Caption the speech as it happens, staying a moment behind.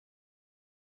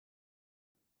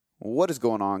What is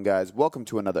going on, guys? Welcome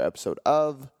to another episode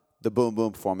of the Boom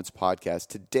Boom Performance Podcast.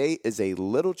 Today is a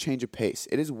little change of pace.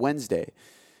 It is Wednesday,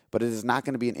 but it is not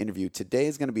going to be an interview. Today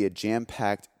is going to be a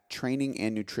jam-packed training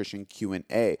and nutrition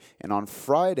Q&A. And on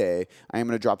Friday, I am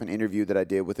going to drop an interview that I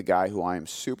did with a guy who I am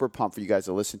super pumped for you guys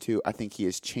to listen to. I think he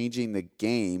is changing the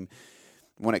game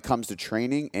when it comes to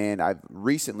training, and I've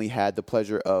recently had the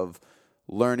pleasure of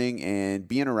learning and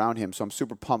being around him, so I'm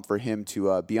super pumped for him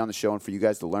to be on the show and for you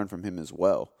guys to learn from him as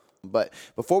well. But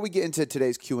before we get into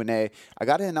today's Q&A, I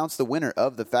got to announce the winner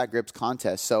of the Fat Grips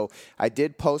contest. So I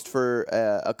did post for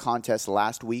a contest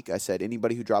last week. I said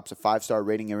anybody who drops a 5-star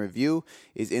rating and review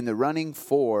is in the running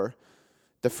for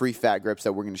the free Fat Grips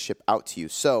that we're going to ship out to you.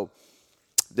 So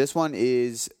this one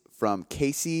is from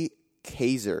Casey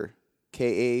Kayser,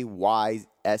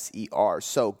 Kayser.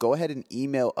 So go ahead and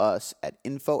email us at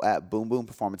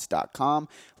info@boomboomperformance.com.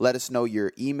 Let us know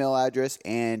your email address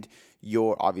and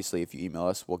obviously, if you email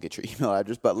us, we'll get your email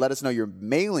address, but let us know your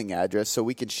mailing address so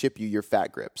we can ship you your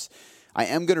Fat Grips. I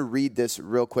am going to read this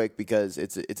real quick because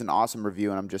it's an awesome review,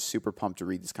 and I'm just super pumped to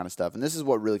read this kind of stuff. And this is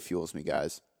what really fuels me,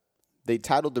 guys. They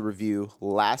titled the review,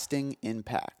 Lasting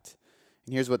Impact.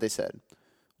 And here's what they said.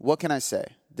 What can I say?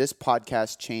 This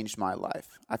podcast changed my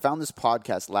life. I found this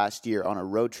podcast last year on a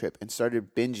road trip and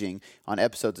started binging on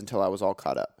episodes until I was all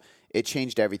caught up. It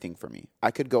changed everything for me.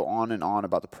 I could go on and on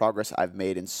about the progress I've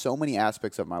made in so many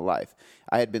aspects of my life.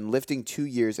 I had been lifting 2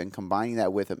 years and combining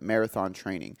that with marathon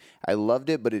training. I loved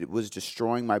it, but it was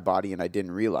destroying my body and I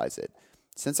didn't realize it.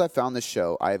 Since I found this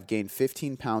show, I have gained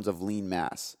 15 pounds of lean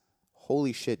mass.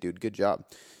 Holy shit, dude. Good job.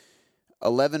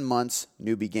 11 months,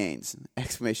 newbie gains.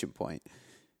 Exclamation point.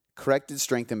 Corrected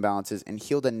strength imbalances and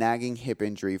healed a nagging hip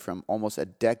injury from almost a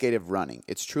decade of running.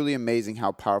 It's truly amazing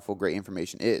how powerful great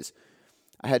information is.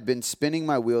 I had been spinning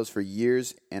my wheels for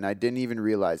years, and I didn't even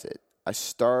realize it. I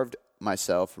starved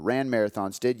myself, ran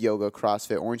marathons, did yoga,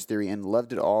 CrossFit, Orange Theory, and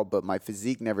loved it all, but my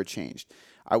physique never changed.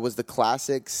 I was the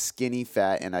classic skinny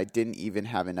fat, and I didn't even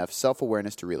have enough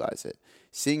self-awareness to realize it.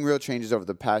 Seeing real changes over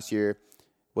the past year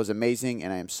was amazing,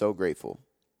 and I am so grateful.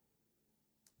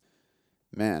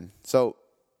 Man, so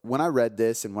when I read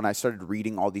this and when I started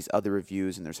reading all these other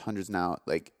reviews, and there's hundreds now,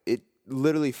 it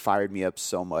literally fired me up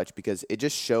so much because it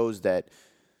just shows that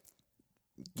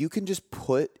you can just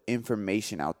put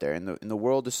information out there, and the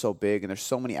world is so big, and there's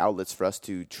so many outlets for us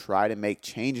to try to make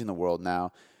change in the world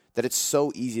now that it's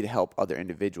so easy to help other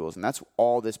individuals, and that's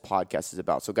all this podcast is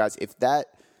about. So, guys, if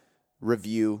that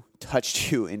review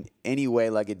touched you in any way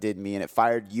like it did me, and it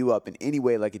fired you up in any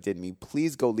way like it did me,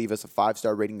 please go leave us a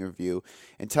 5-star rating review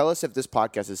and tell us if this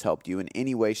podcast has helped you in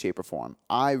any way, shape, or form.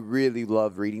 I really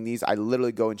love reading these. I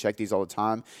literally go and check these all the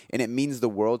time, and it means the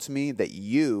world to me that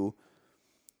you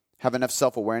have enough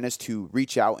self-awareness to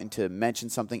reach out and to mention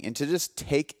something and to just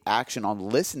take action on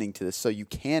listening to this so you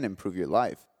can improve your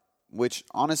life, which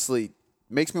honestly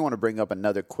makes me want to bring up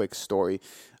another quick story.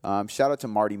 Shout out to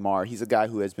Marty Marr. He's a guy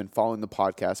who has been following the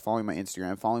podcast, following my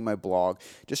Instagram, following my blog,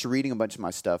 just reading a bunch of my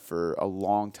stuff for a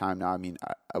long time now. I mean,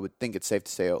 I would think it's safe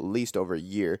to say at least over a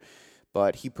year.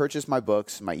 But he purchased my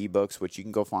books, my ebooks, which you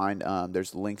can go find.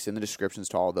 There's links in the descriptions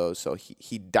to all those. So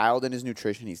he dialed in his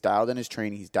nutrition, he's dialed in his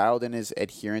training, he's dialed in his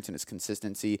adherence and his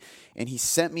consistency. And he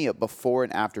sent me a before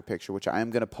and after picture, which I am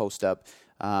going to post up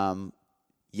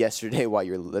yesterday while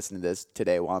you're listening to this,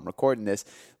 today while I'm recording this.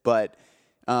 But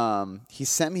he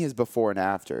sent me his before and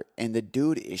after, and the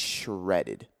dude is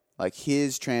shredded. Like,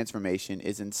 his transformation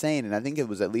is insane. And I think it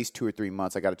was at least 2 or 3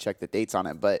 months. I got to check the dates on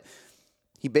it. But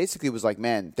he basically was like,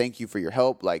 man, thank you for your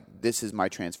help. Like, this is my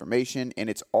transformation. And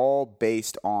it's all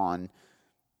based on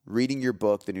reading your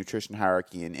book, The Nutrition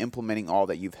Hierarchy, and implementing all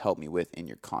that you've helped me with in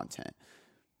your content.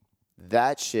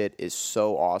 That shit is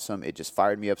so awesome. It just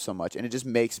fired me up so much. And it just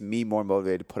makes me more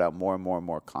motivated to put out more and more and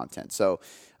more content. So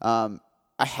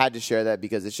I had to share that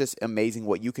because it's just amazing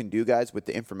what you can do, guys, with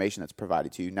the information that's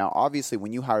provided to you. Now, obviously,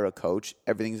 when you hire a coach,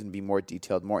 everything's going to be more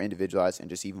detailed, more individualized, and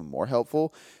just even more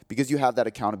helpful because you have that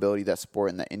accountability, that support,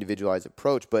 and that individualized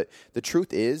approach. But the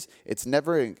truth is, it's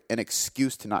never an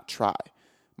excuse to not try.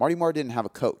 Marty Marr didn't have a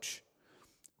coach.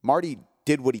 Marty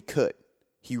did what he could.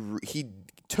 He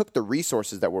took the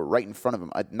resources that were right in front of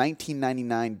him, a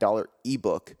 $19.99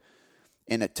 ebook,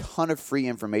 and a ton of free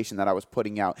information that I was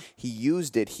putting out. He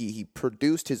used it. He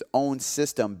produced his own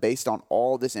system based on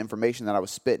all this information that I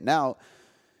was spitting out,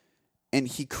 and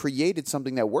he created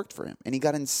something that worked for him, and he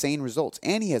got insane results.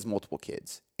 And he has multiple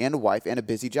kids and a wife and a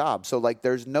busy job. So,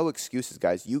 there's no excuses,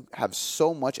 guys. You have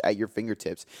so much at your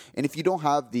fingertips. And if you don't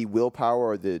have the willpower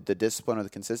or the discipline or the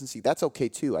consistency, that's okay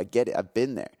too. I get it. I've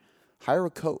been there. Hire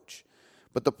a coach.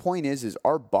 But the point is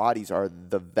our bodies are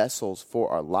the vessels for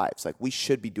our lives. Like, we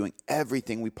should be doing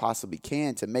everything we possibly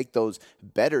can to make those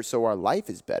better so our life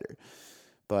is better.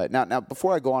 But now,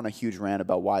 before I go on a huge rant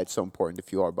about why it's so important to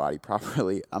fuel our body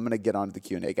properly, I'm going to get on to the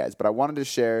Q&A, guys. But I wanted to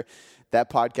share that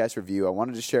podcast review. I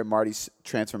wanted to share Marty's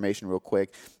transformation real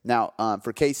quick. Now,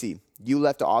 for Casey, you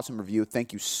left an awesome review.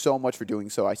 Thank you so much for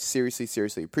doing so. I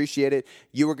seriously appreciate it.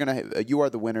 You are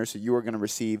the winner, so you are gonna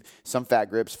receive some Fat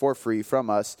Grips for free from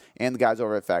us and the guys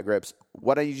over at Fat Grips.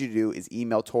 What I need you to do is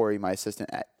email Tori, my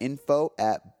assistant, at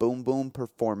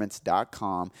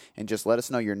info@boomboomperformance.com and just let us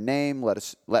know your name.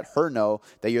 Let her know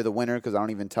that you're the winner, because I don't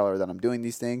even tell her that I'm doing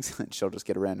these things, and she'll just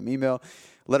get a random email.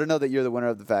 Let her know that you're the winner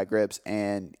of the Fat Grips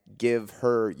and give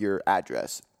her your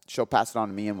address. She'll pass it on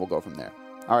to me, and we'll go from there.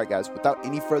 All right, guys, without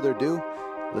any further ado,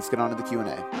 let's get on to the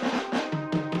Q&A.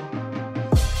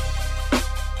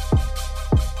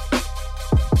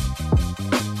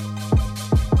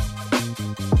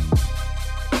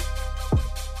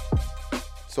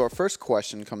 So our first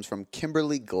question comes from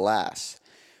Kimberly Glass.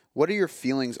 What are your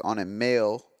feelings on a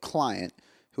male client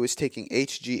who is taking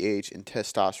HGH and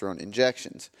testosterone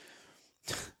injections?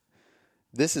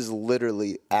 This is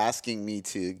literally asking me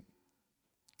to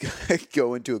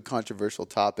go into a controversial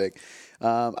topic.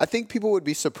 I think people would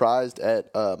be surprised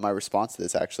at my response to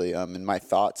this, actually, and my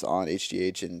thoughts on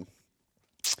HGH and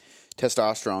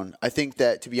testosterone. I think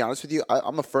that, to be honest with you,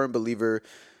 I'm a firm believer.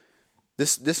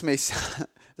 This may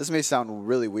sound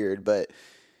really weird, but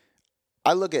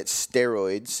I look at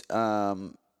steroids. I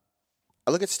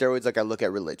look at steroids like I look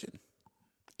at religion.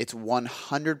 It's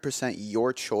 100%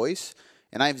 your choice,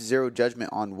 and I have zero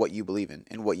judgment on what you believe in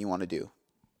and what you want to do.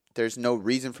 There's no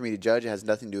reason for me to judge. It has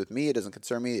nothing to do with me. It doesn't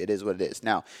concern me. It is what it is.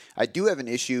 Now, I do have an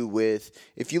issue with,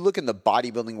 if you look in the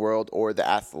bodybuilding world or the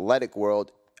athletic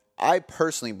world, I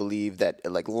personally believe that,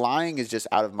 like, lying is just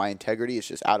out of my integrity. It's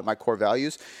just out of my core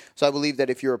values. So I believe that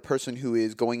if you're a person who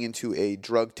is going into a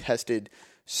drug-tested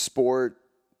sport,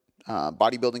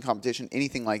 bodybuilding competition,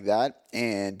 anything like that,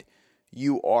 and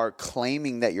you are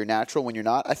claiming that you're natural when you're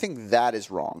not, I think that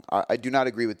is wrong. I do not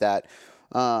agree with that.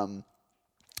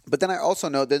 But then I also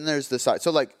know, then there's the side. So,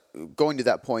 like, going to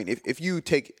that point, if you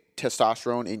take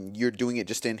testosterone and you're doing it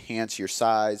just to enhance your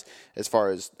size as far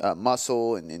as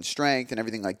muscle and strength and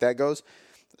everything like that goes,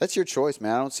 that's your choice,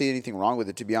 man. I don't see anything wrong with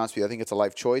it, to be honest with you. I think it's a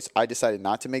life choice. I decided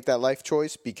not to make that life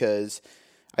choice because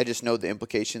I just know the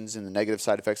implications and the negative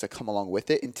side effects that come along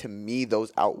with it. And to me,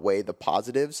 those outweigh the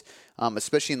positives,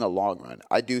 especially in the long run.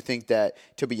 I do think that,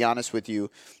 to be honest with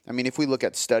you, I mean, if we look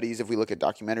at studies, if we look at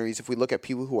documentaries, if we look at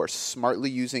people who are smartly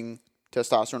using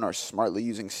testosterone or smartly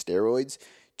using steroids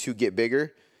to get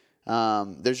bigger,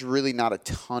 there's really not a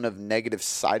ton of negative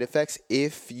side effects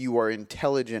if you are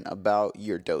intelligent about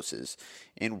your doses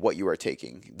and what you are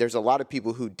taking. There's a lot of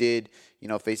people who did,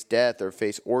 face death or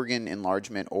face organ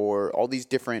enlargement or all these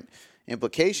different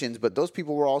implications, but those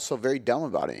people were also very dumb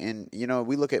about it. And,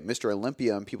 we look at Mr.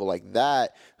 Olympia and people like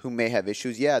that who may have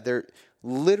issues. Yeah, they're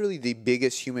literally the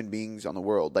biggest human beings on the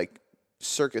world, like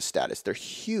circus status. They're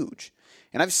huge.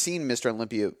 And I've seen Mr.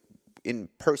 Olympia in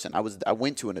person. I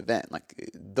went to an event.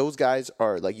 Like, those guys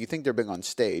are, like, you think they're big on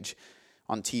stage,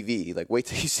 on TV. Like, wait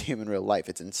till you see them in real life.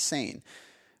 It's insane.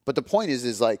 But the point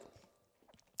is like,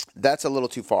 that's a little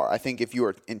too far. I think if you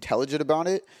are intelligent about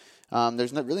it,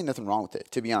 there's really nothing wrong with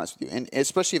it, to be honest with you. And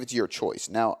especially if it's your choice.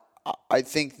 Now, I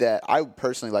think that I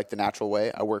personally like the natural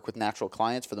way. I work with natural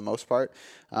clients for the most part.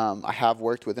 I have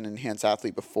worked with an enhanced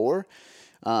athlete before.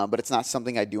 But it's not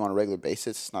something I do on a regular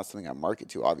basis. It's not something I market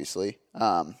to, obviously.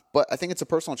 But I think it's a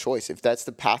personal choice. If that's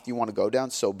the path you want to go down,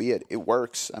 so be it. It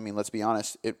works. I mean, let's be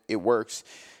honest. It works.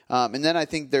 And then I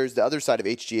think there's the other side of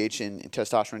HGH and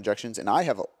testosterone injections. And I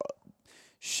have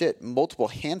multiple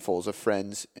handfuls of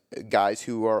friends, guys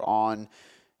who are on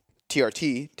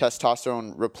TRT,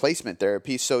 testosterone replacement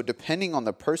therapy. So depending on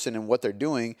the person and what they're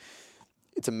doing,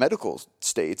 it's a medical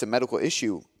state. It's a medical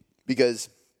issue, because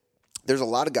there's a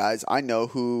lot of guys I know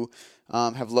who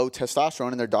have low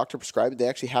testosterone and their doctor prescribed it. They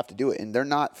actually have to do it. And they're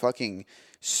not fucking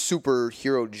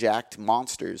superhero jacked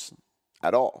monsters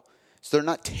at all. So they're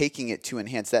not taking it to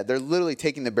enhance that. They're literally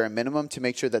taking the bare minimum to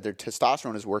make sure that their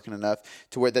testosterone is working enough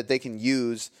to where that they can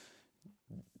use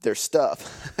their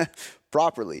stuff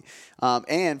properly.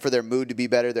 And for their mood to be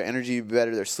better, their energy to be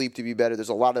better, their sleep to be better. There's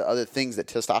a lot of other things that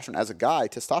testosterone, as a guy,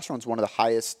 testosterone is one of the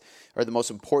highest or the most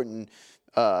important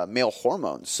male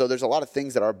hormones. So there's a lot of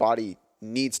things that our body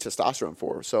needs testosterone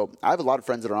for. So I have a lot of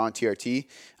friends that are on TRT.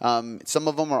 Some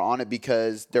of them are on it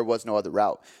because there was no other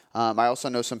route. I also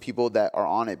know some people that are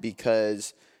on it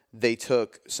because they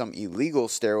took some illegal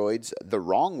steroids the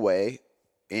wrong way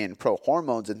in pro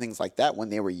hormones and things like that when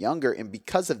they were younger. And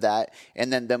because of that,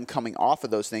 and then them coming off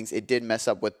of those things, it did mess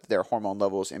up with their hormone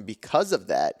levels. And because of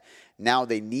that, now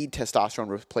they need testosterone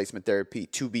replacement therapy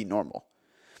to be normal.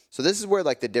 So this is where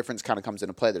like the difference kind of comes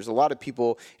into play. There's a lot of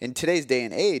people in today's day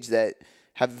and age that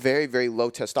have very, very low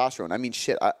testosterone. I mean,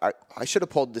 shit, I should have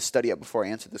pulled this study up before I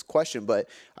answered this question, but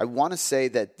I want to say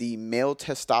that the male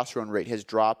testosterone rate has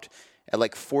dropped at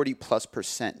like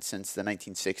 40+% since the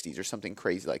 1960s or something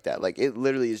crazy like that. Like it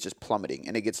literally is just plummeting,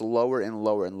 and it gets lower and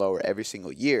lower and lower every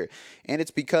single year. And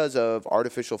it's because of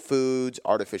artificial foods,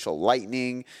 artificial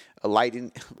lighting. God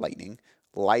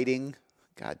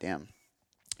damn.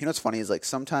 You know what's funny is like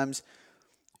sometimes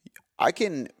I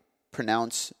can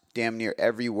pronounce damn near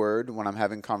every word when I'm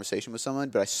having a conversation with someone,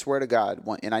 but I swear to God,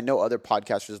 and I know other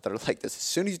podcasters that are like this, as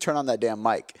soon as you turn on that damn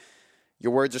mic,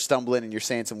 your words are stumbling and you're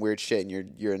saying some weird shit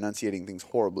and you're enunciating things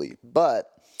horribly.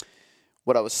 But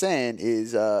what I was saying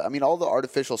is, I mean, all the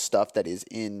artificial stuff that is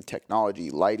in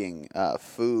technology, lighting,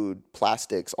 food,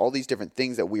 plastics, all these different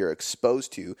things that we are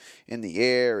exposed to in the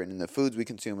air and in the foods we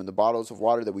consume and the bottles of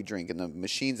water that we drink and the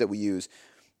machines that we use,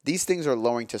 these things are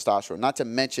lowering testosterone, not to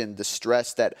mention the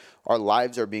stress that our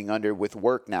lives are being under with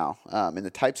work now, and the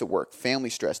types of work,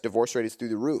 family stress, divorce rate is through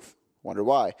the roof. Wonder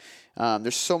why.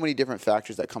 There's so many different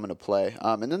factors that come into play.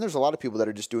 And then there's a lot of people that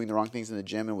are just doing the wrong things in the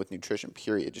gym and with nutrition,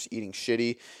 period. Just eating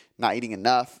shitty, not eating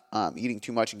enough, eating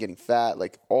too much and getting fat.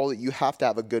 Like you have to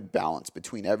have a good balance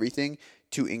between everything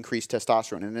to increase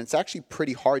testosterone. And it's actually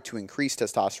pretty hard to increase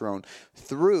testosterone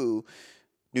through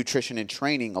nutrition and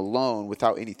training alone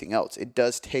without anything else. It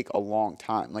does take a long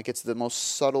time. Like it's the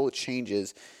most subtle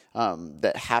changes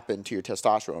that happen to your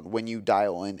testosterone when you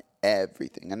dial in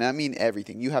everything. And I mean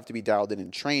everything. You have to be dialed in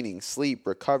training, sleep,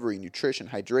 recovery, nutrition,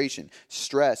 hydration,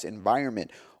 stress,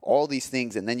 environment, all these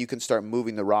things. And then you can start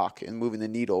moving the rock and moving the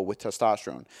needle with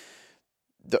testosterone.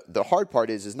 The hard part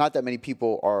is not that many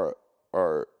people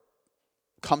are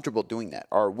comfortable doing that,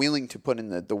 are willing to put in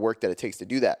the work that it takes to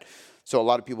do that. So a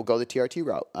lot of people go the TRT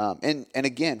route. And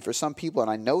again, for some people, and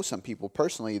I know some people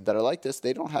personally that are like this,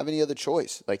 they don't have any other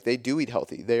choice. Like they do eat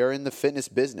healthy. They are in the fitness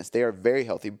business. They are very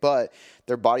healthy, but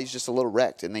their body's just a little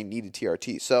wrecked and they need a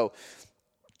TRT. So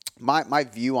my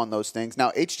view on those things, now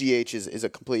HGH is a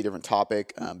completely different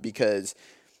topic because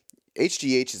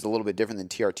HGH is a little bit different than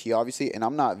TRT, obviously, and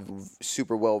I'm not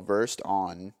super well versed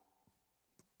on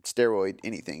steroid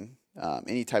anything,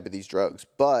 any type of these drugs,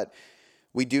 but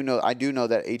I do know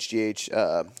that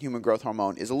HGH, human growth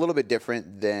hormone, is a little bit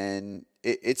different than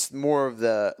it's more of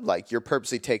the like you're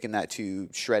purposely taking that to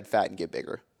shred fat and get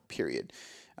bigger, period.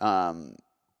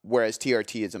 Whereas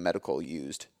TRT is a medical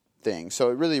used thing, so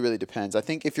it really, really depends. I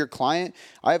think if your client,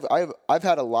 I've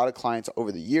had a lot of clients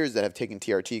over the years that have taken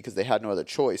TRT because they had no other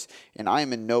choice, and I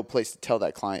am in no place to tell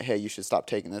that client, hey, you should stop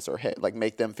taking this, or hey, like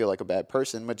make them feel like a bad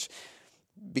person, which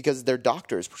because their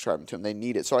doctor is prescribing to them, they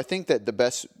need it. So I think that the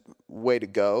best way to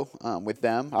go with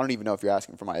them, I don't even know if you're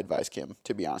asking for my advice, Kim,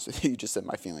 to be honest with you. You just said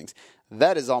my feelings.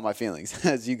 That is all my feelings,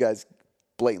 as you guys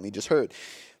blatantly just heard.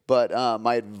 But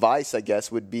my advice, I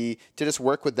guess, would be to just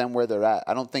work with them where they're at.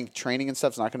 I don't think training and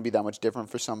stuff is not going to be that much different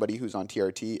for somebody who's on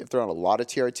TRT. If they're on a lot of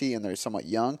TRT and they're somewhat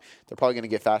young, they're probably going to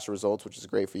get faster results, which is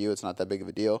great for you. It's not that big of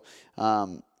a deal.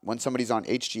 When somebody's on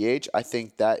HGH, I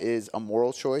think that is a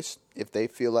moral choice. If they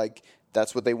feel like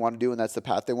that's what they want to do and that's the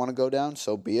path they want to go down,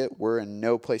 so be it. We're in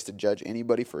no place to judge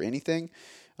anybody for anything.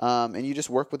 And you just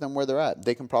work with them where they're at.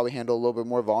 They can probably handle a little bit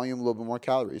more volume, a little bit more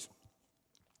calories.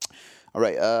 All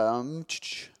right.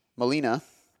 Melina.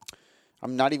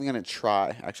 I'm not even going to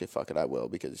try. Actually, fuck it, I will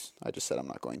because I just said I'm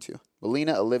not going to.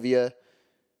 Melina Olivia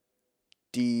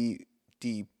Di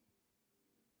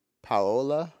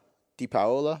Paola?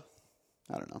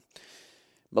 I don't know.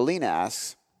 Melina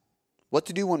asks, what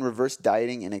to do when reverse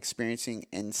dieting and experiencing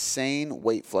insane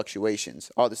weight fluctuations?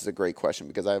 Oh, this is a great question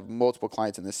because I have multiple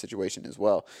clients in this situation as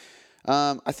well.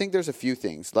 I think there's a few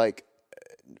things. Like,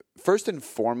 first and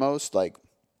foremost, like,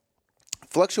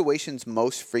 fluctuations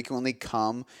most frequently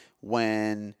come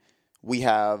when we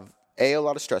have, a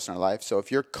lot of stress in our life. So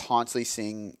if you're constantly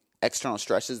seeing external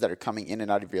stresses that are coming in and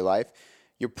out of your life,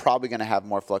 you're probably going to have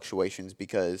more fluctuations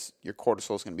because your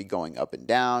cortisol is going to be going up and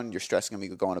down, your stress is going to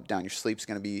be going up and down, your sleep is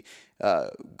going to be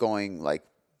going like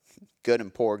good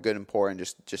and poor, and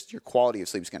just your quality of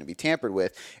sleep is going to be tampered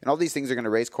with. And all these things are going to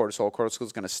raise cortisol. Cortisol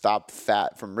is going to stop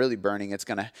fat from really burning. It's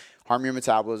going to harm your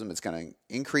metabolism. It's going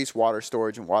to increase water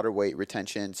storage and water weight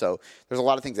retention. So there's a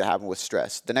lot of things that happen with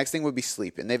stress. The next thing would be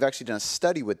sleep. And they've actually done a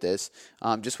study with this,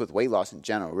 just with weight loss in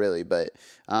general, really. But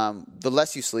the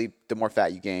less you sleep, the more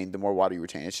fat you gain, the more water you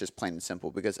retain. It's just plain and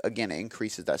simple because, again, it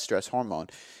increases that stress hormone.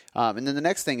 And then the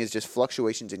next thing is just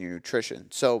fluctuations in your nutrition.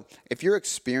 So if you're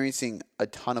experiencing a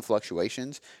ton of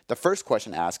fluctuations, the first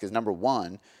question to ask is, number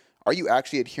one, are you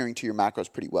actually adhering to your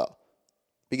macros pretty well?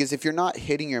 Because if you're not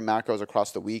hitting your macros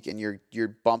across the week and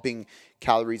you're bumping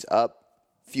calories up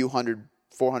a few hundred,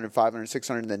 400, 500,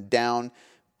 600, and then down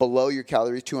below your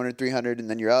calories, 200, 300, and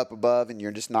then you're up above and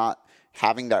you're just not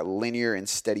having that linear and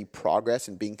steady progress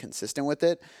and being consistent with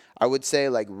it, I would say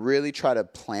like really try to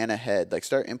plan ahead. Like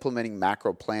start implementing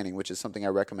macro planning, which is something I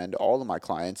recommend to all of my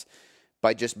clients,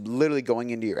 by just literally going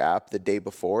into your app the day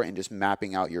before and just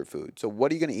mapping out your food. So what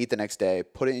are you going to eat the next day?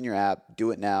 Put it in your app.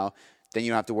 Do it now. Then you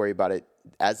don't have to worry about it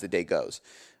as the day goes.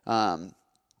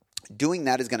 Doing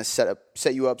that is going to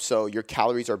set you up so your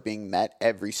calories are being met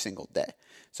every single day.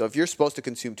 So if you're supposed to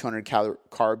consume 200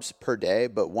 carbs per day,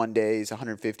 but one day is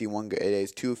 150, one day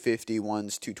is 250,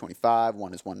 one's 225,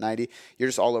 one is 190, you're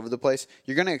just all over the place,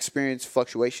 you're going to experience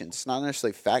fluctuations. It's not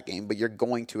necessarily fat gain, but you're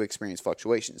going to experience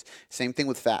fluctuations. Same thing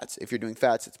with fats. If you're doing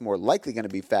fats, it's more likely going to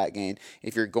be fat gain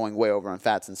if you're going way over on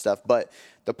fats and stuff. But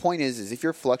the point is if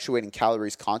you're fluctuating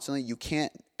calories constantly, you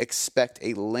can't expect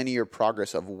a linear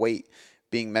progress of weight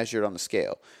being measured on the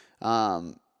scale.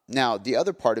 Now, the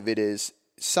other part of it is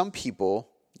some people,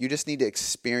 you just need to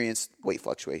experience weight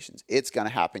fluctuations. It's going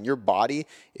to happen. Your body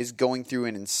is going through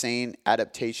an insane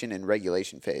adaptation and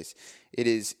regulation phase. It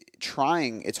is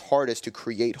trying its hardest to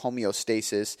create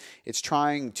homeostasis. It's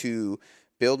trying to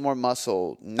build more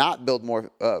muscle, not build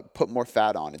more, put more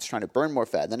fat on. It's trying to burn more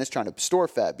fat. Then it's trying to store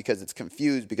fat because it's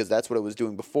confused, because that's what it was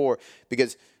doing before.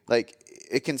 Because like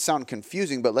it can sound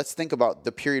confusing, but let's think about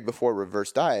the period before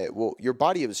reverse diet. Well, your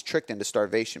body was tricked into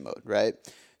starvation mode, right?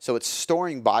 So it's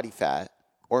storing body fat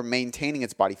or maintaining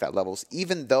its body fat levels,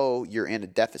 even though you're in a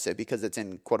deficit, because it's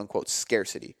in quote unquote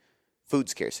scarcity, food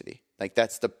scarcity. Like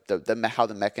that's how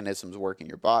the mechanisms work in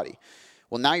your body.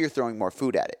 Well, now you're throwing more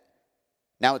food at it.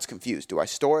 Now it's confused. Do I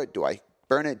store it? Do I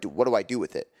burn it? What do I do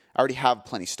with it? I already have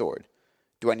plenty stored.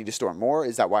 Do I need to store more?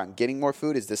 Is that why I'm getting more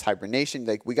food? Is this hibernation?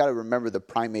 Like we got to remember the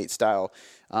primate style,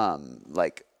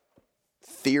 like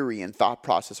theory and thought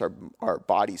process our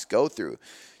bodies go through.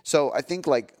 So I think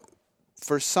like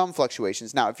for some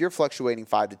fluctuations, now if you're fluctuating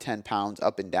 5 to 10 pounds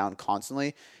up and down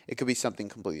constantly, it could be something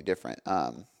completely different.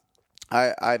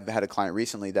 I've had a client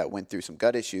recently that went through some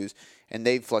gut issues, and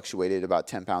they fluctuated about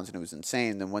 10 pounds, and it was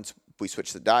insane. Then once we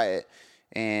switched the diet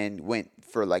and went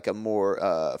for like a more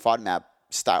FODMAP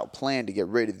style plan to get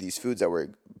rid of these foods that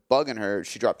were bugging her,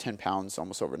 she dropped 10 pounds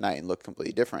almost overnight and looked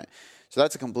completely different. So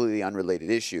that's a completely unrelated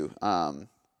issue.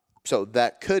 So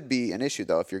that could be an issue,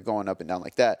 though, if you're going up and down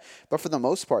like that. But for the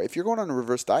most part, if you're going on a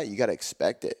reverse diet, you got to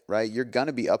expect it, right? You're going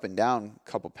to be up and down a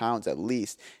couple pounds at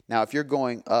least. Now, if you're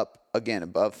going up, again,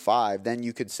 above 5, then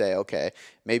you could say, okay,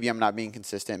 maybe I'm not being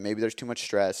consistent. Maybe there's too much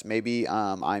stress. Maybe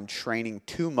I'm training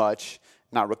too much,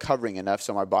 not recovering enough.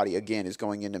 So my body, again, is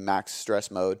going into max stress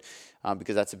mode,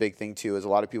 because that's a big thing, too, is a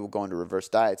lot of people go into reverse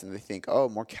diets and they think, oh,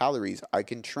 more calories, I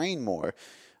can train more.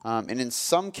 And in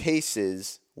some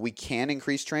cases, we can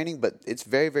increase training, but it's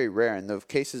very, very rare. And the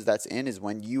cases that's in is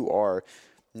when you are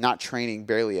not training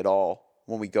barely at all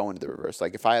when we go into the reverse.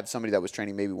 Like if I have somebody that was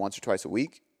training maybe once or twice a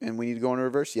week and we need to go into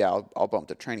reverse, yeah, I'll bump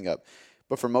the training up.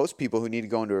 But for most people who need to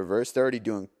go into reverse, they're already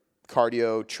doing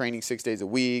cardio, training 6 days a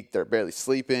week. They're barely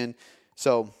sleeping.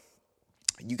 So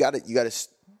you got to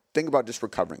think about just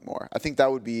recovering more. I think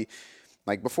that would be,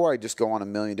 like, before I just go on a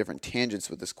million different tangents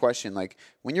with this question, like,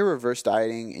 when you're reverse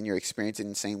dieting and you're experiencing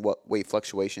insane weight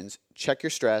fluctuations, check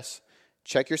your stress,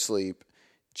 check your sleep,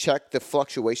 check the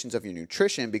fluctuations of your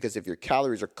nutrition, because if your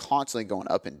calories are constantly going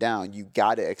up and down, you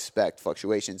got to expect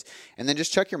fluctuations. And then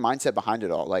just check your mindset behind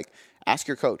it all. Like, ask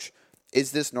your coach,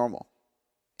 is this normal?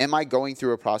 Am I going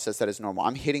through a process that is normal?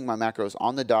 I'm hitting my macros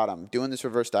on the dot. I'm doing this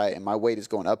reverse diet, and my weight is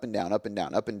going up and down, up and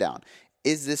down, up and down.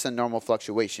 Is this a normal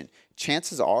fluctuation?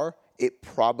 Chances are, it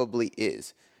probably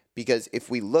is, because if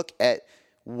we look at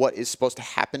what is supposed to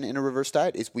happen in a reverse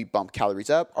diet is we bump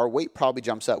calories up, our weight probably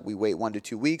jumps up. We wait 1 to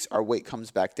 2 weeks, our weight comes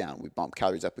back down. We bump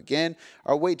calories up again,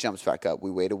 our weight jumps back up.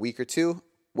 We wait a week or two,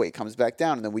 weight comes back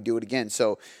down, and then we do it again.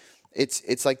 So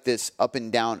it's like this up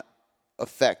and down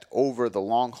effect over the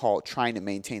long haul, trying to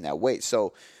maintain that weight.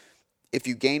 So if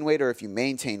you gain weight or if you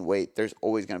maintain weight, there's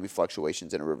always going to be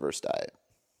fluctuations in a reverse diet.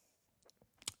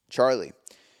 Charlie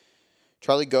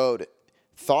Goad,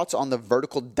 Thoughts on the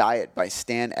Vertical Diet by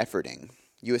Stan Efferding.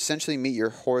 You essentially meet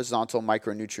your horizontal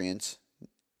micronutrient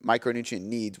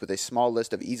needs with a small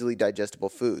list of easily digestible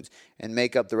foods and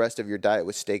make up the rest of your diet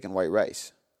with steak and white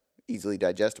rice, easily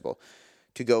digestible,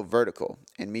 to go vertical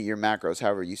and meet your macros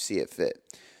however you see it fit.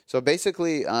 So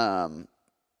basically, if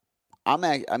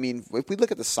we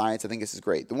look at the science, I think this is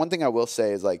great. The one thing I will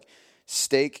say is like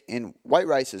steak and white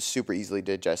rice is super easily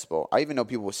digestible. I even know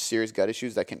people with serious gut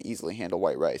issues that can easily handle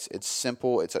white rice. It's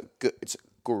simple. It's a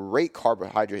great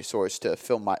carbohydrate source to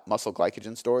fill muscle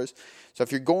glycogen stores. So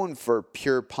if you're going for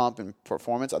pure pump and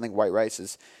performance, I think white rice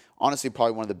is honestly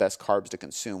probably one of the best carbs to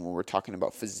consume when we're talking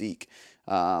about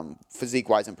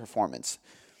physique-wise and performance.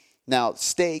 Now,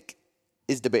 steak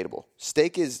is debatable.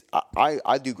 Steak is,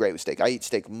 I do great with steak. I eat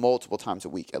steak multiple times a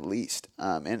week at least.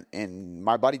 And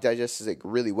my body digests it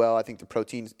really well. I think the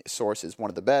protein source is one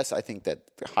of the best. I think that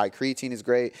the high creatine is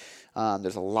great.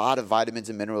 There's a lot of vitamins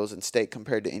and minerals in steak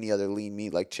compared to any other lean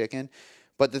meat like chicken.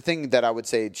 But the thing that I would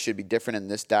say should be different in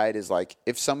this diet is like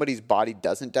if somebody's body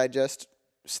doesn't digest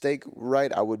steak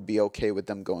right, I would be okay with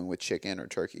them going with chicken or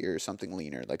turkey or something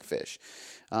leaner like fish.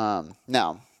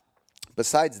 Now,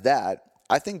 besides that,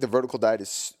 I think the vertical diet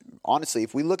is, honestly,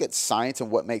 if we look at science and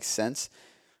what makes sense,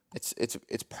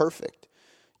 it's perfect.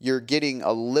 You're getting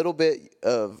a little bit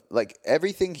of, like,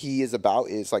 everything he is about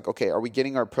is like, okay, are we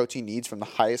getting our protein needs from the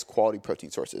highest quality protein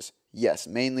sources? Yes,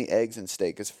 mainly eggs and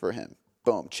steak is for him.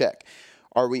 Boom, check.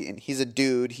 Are we, and he's a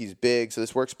dude, he's big, so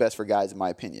this works best for guys in my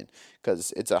opinion,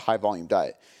 because it's a high volume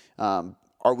diet.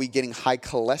 Are we getting high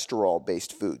cholesterol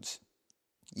based foods?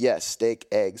 Yes, steak,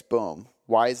 eggs, boom.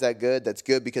 Why is that good? That's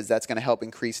good because that's going to help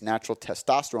increase natural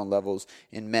testosterone levels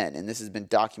in men. And this has been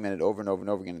documented over and over and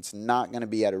over again. It's not going to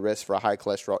be at a risk for a high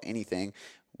cholesterol anything,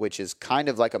 which is kind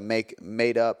of like a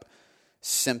made up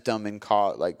symptom and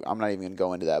cause. Like, I'm not even going to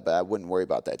go into that, but I wouldn't worry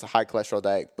about that. It's a high cholesterol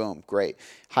diet. Boom, great.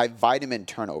 High vitamin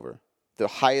turnover. The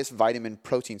highest vitamin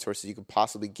protein sources you could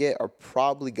possibly get are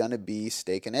probably going to be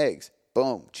steak and eggs.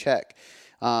 Boom, check.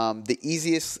 The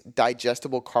easiest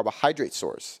digestible carbohydrate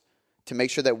source to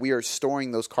make sure that we are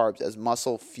storing those carbs as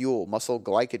muscle fuel, muscle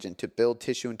glycogen to build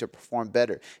tissue and to perform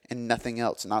better and nothing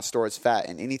else, not store as fat.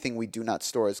 And anything we do not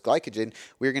store as glycogen,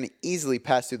 we're going to easily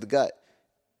pass through the gut.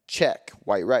 Check.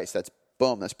 White rice. That's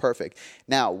boom. That's perfect.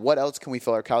 Now, what else can we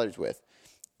fill our calories with?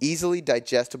 Easily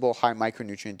digestible, high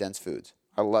micronutrient dense foods.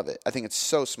 I love it. I think it's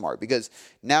so smart because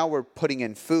now we're putting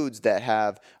in foods that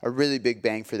have a really big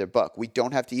bang for their buck. We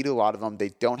don't have to eat a lot of them. They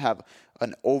don't have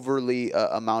an overly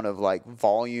amount of like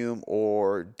volume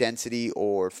or density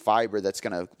or fiber that's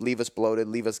going to leave us bloated,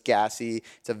 leave us gassy.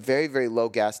 It's a very, very low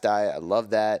gas diet. I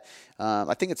love that.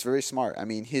 I think it's very smart. I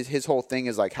mean, his whole thing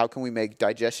is like, how can we make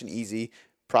digestion easy,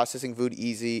 processing food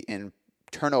easy, and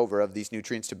turnover of these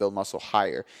nutrients to build muscle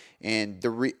higher. And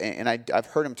I've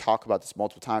heard him talk about this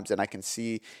multiple times, and I can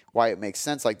see why it makes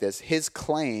sense like this. His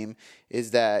claim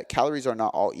is that calories are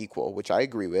not all equal, which I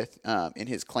agree with. And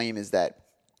his claim is that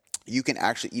you can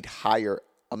actually eat higher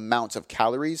amounts of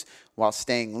calories while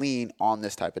staying lean on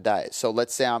this type of diet. So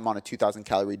let's say I'm on a 2,000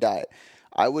 calorie diet.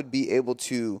 I would be able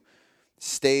to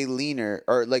stay leaner,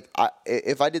 or like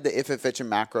if I did the if it fits your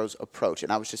macros approach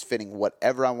and I was just fitting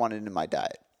whatever I wanted into my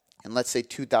diet, and let's say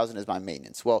 2,000 is my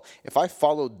maintenance. Well, if I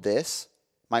followed this,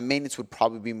 my maintenance would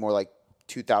probably be more like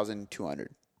 2,200,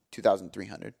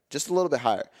 2,300, just a little bit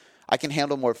higher. I can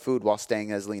handle more food while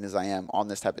staying as lean as I am on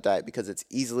this type of diet because it's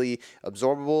easily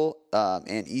absorbable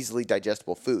and easily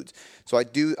digestible foods. So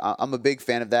I'm a big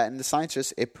fan of that, and the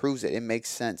science it proves it. It makes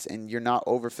sense, and you're not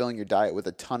overfilling your diet with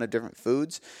a ton of different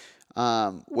foods,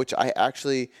 which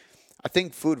I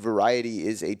think food variety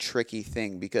is a tricky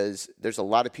thing because there's a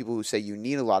lot of people who say you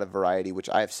need a lot of variety, which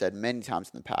I have said many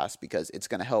times in the past because it's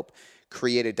going to help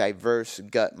create a diverse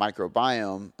gut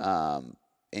microbiome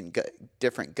and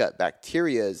different gut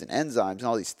bacterias and enzymes and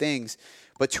all these things.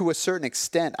 But to a certain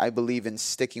extent, I believe in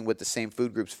sticking with the same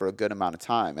food groups for a good amount of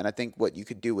time. And I think what you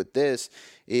could do with this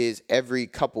is every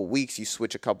couple weeks you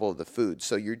switch a couple of the foods.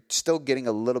 So you're still getting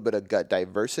a little bit of gut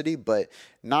diversity, but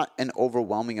not an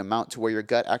overwhelming amount to where your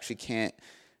gut actually can't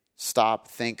stop,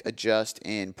 think, adjust,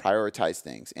 and prioritize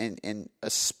things. And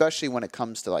especially when it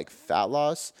comes to like fat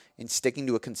loss and sticking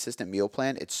to a consistent meal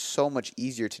plan, it's so much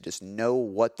easier to just know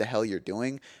what the hell you're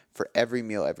doing for every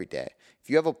meal every day. If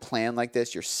you have a plan like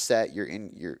this, you're set,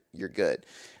 you're good.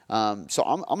 So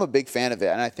I'm a big fan of it.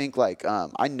 And I think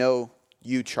I know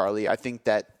you, Charlie, I think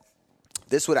that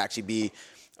this would actually be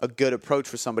a good approach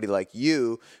for somebody like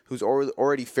you who's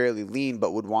already fairly lean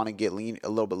but would want to get lean a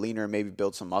little bit leaner and maybe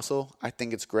build some muscle. I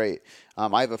think it's great.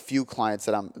 I have a few clients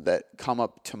that come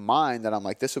up to mind that I'm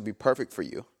like, this would be perfect for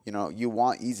you. You know, you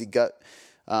want easy gut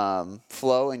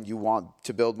flow and you want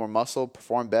to build more muscle,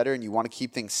 perform better, and you want to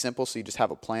keep things simple so you just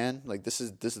have a plan, like this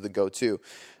is the go-to.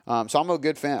 So I'm a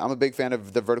big fan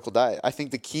of the vertical diet. I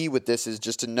think the key with this is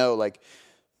just to know, like,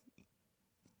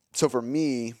 so for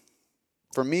me,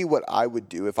 what I would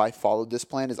do if I followed this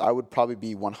plan is I would probably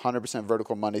be 100%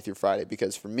 vertical Monday through Friday,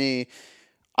 because for me,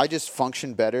 I just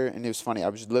function better. And it was funny. I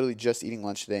was literally just eating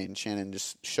lunch today, and Shannon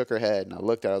just shook her head, and I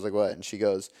looked at her. I was like, what? And she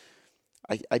goes,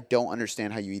 I don't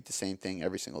understand how you eat the same thing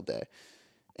every single day.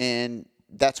 And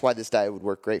that's why this diet would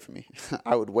work great for me.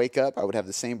 I would wake up, I would have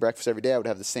the same breakfast every day, I would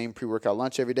have the same pre-workout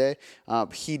lunch every day.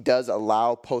 He does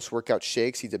allow post-workout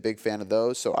shakes. He's a big fan of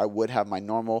those, so I would have my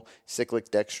normal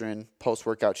cyclic dextrin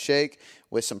post-workout shake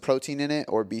with some protein in it,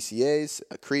 or BCAAs,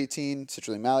 creatine,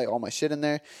 citrulline malate, all my shit in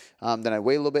there. Then I'd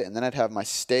wait a little bit, and then I'd have my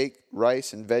steak,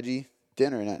 rice, and veggie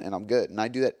dinner, and I'm good. And I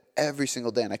do that every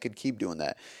single day, and I could keep doing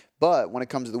that. But when it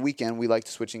comes to the weekend, we like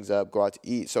to switch things up, go out to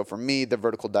eat. So for me, the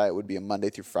vertical diet would be a Monday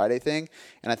through Friday thing.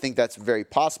 And I think that's very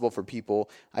possible for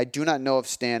people. I do not know if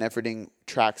Stan Efferding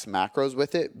tracks macros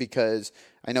with it, because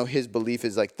I know his belief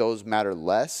is like those matter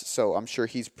less. So I'm sure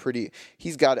he's been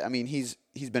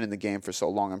in the game for so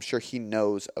long. I'm sure he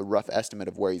knows a rough estimate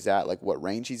of where he's at, like what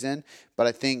range he's in. But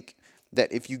I think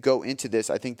that if you go into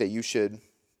this, I think that you should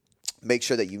make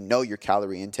sure that you know your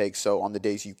calorie intake. So on the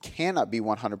days you cannot be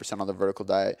 100% on the vertical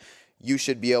diet, you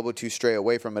should be able to stray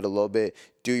away from it a little bit,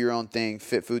 do your own thing,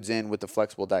 fit foods in with the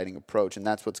flexible dieting approach. And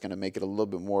that's what's going to make it a little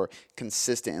bit more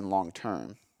consistent and long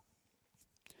term.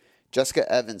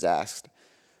 Jessica Evans asked,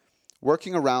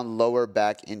 working around lower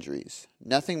back injuries.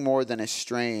 Nothing more than a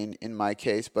strain in my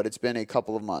case, but it's been a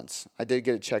couple of months. I did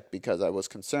get it checked because I was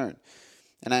concerned.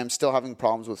 And I am still having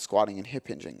problems with squatting and hip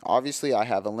hinging. Obviously, I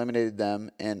have eliminated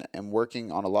them and am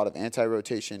working on a lot of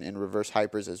anti-rotation and reverse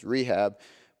hypers as rehab.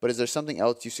 But is there something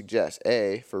else you suggest?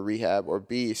 A, for rehab, or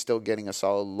B, still getting a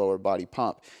solid lower body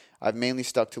pump? I've mainly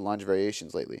stuck to lunge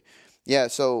variations lately. Yeah,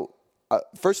 so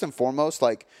first and foremost,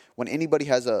 like when anybody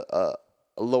has a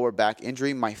lower back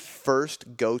injury, my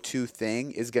first go-to thing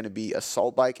is going to be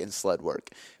assault bike and sled work,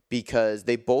 because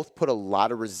they both put a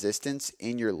lot of resistance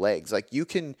in your legs. Like you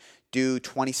can do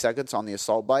 20 seconds on the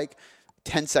assault bike.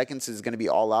 10 seconds is going to be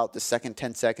all out. The second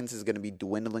 10 seconds is going to be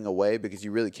dwindling away because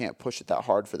you really can't push it that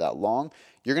hard for that long.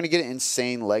 You're going to get an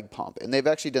insane leg pump. And they've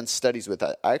actually done studies with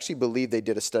that. I actually believe they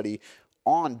did a study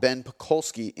on Ben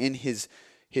Pakulski in his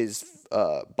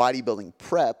bodybuilding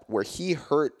prep, where he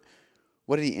hurt.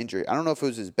 What did he injure? I don't know if it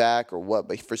was his back or what,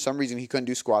 but for some reason he couldn't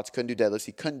do squats, couldn't do deadlifts,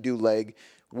 he couldn't do leg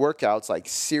workouts, like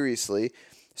seriously.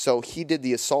 So he did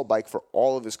the assault bike for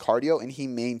all of his cardio, and he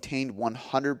maintained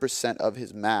 100% of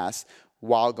his mass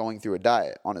while going through a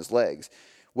diet on his legs,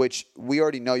 which we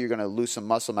already know you're going to lose some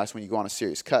muscle mass when you go on a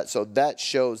serious cut. So that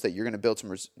shows that you're going to build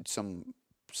some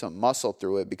muscle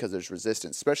through it because there's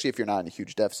resistance, especially if you're not in a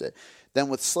huge deficit. Then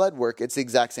with sled work, it's the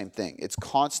exact same thing. It's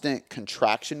constant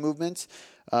contraction movements,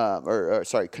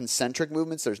 concentric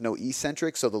movements. There's no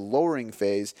eccentric. So the lowering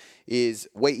phase is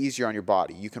way easier on your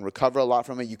body. You can recover a lot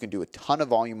from it. You can do a ton of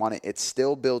volume on it. It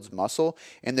still builds muscle,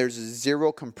 and there's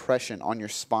zero compression on your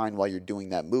spine while you're doing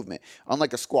that movement.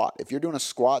 Unlike a squat. If you're doing a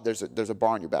squat, there's a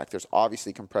bar on your back. There's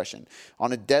obviously compression.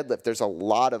 On a deadlift, there's a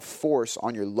lot of force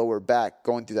on your lower back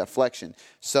going through that flexion.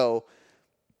 So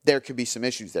there could be some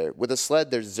issues there. With a sled,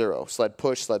 there's zero. Sled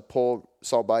push, sled pull,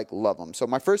 assault bike, love them. So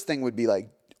my first thing would be like,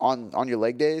 on your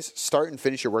leg days, start and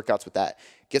finish your workouts with that.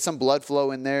 Get some blood flow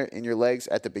in there in your legs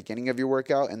at the beginning of your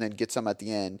workout, and then get some at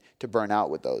the end to burn out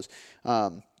with those.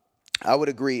 I would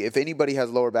agree. If anybody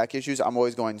has lower back issues, I'm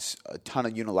always going a ton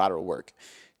of unilateral work.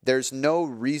 There's no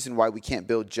reason why we can't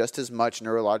build just as much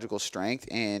neurological strength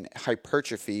and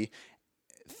hypertrophy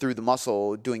through the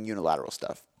muscle doing unilateral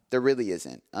stuff. There really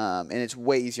isn't. And it's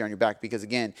way easier on your back because,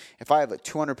 again, if I have a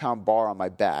 200-pound bar on my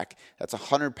back, that's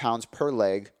 100 pounds per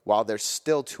leg, while there's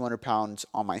still 200 pounds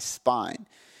on my spine.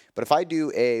 But if I do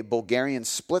a Bulgarian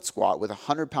split squat with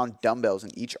 100-pound dumbbells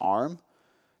in each arm,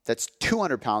 that's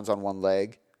 200 pounds on one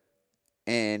leg,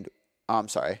 and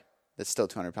that's still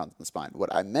 200 pounds on the spine.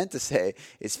 What I meant to say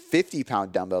is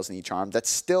 50-pound dumbbells in each arm.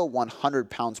 That's still 100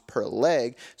 pounds per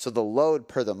leg. So the load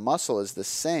per the muscle is the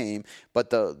same, but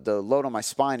the load on my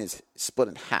spine is split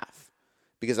in half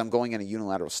because I'm going in a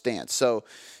unilateral stance. So,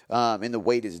 and the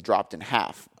weight is dropped in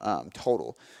half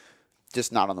total,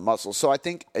 just not on the muscle. So I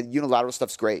think unilateral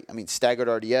stuff's great. I mean, staggered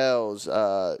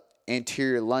RDLs,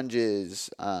 anterior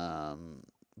lunges,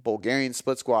 Bulgarian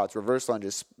split squats, reverse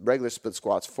lunges, regular split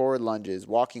squats, forward lunges,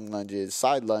 walking lunges,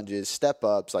 side lunges, step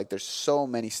ups. Like there's so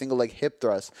many single leg hip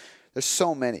thrusts. There's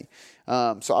so many.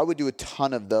 So I would do a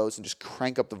ton of those and just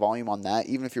crank up the volume on that.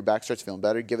 Even if your back starts feeling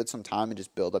better, give it some time and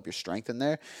just build up your strength in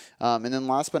there. And then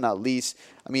last but not least,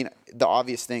 I mean, the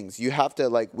obvious things. You have to,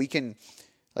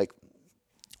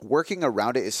 working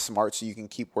around it is smart so you can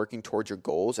keep working towards your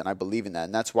goals, and I believe in that.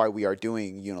 And that's why we are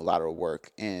doing unilateral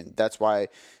work. And that's why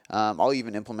I'll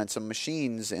even implement some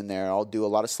machines in there. I'll do a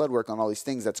lot of sled work on all these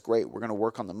things. That's great. We're going to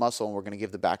work on the muscle, and we're going to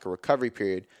give the back a recovery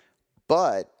period.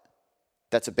 But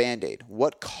that's a Band-Aid.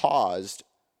 What caused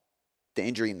the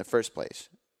injury in the first place?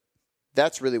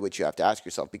 That's really what you have to ask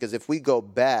yourself. Because if we go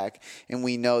back and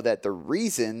we know that the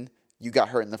reason you got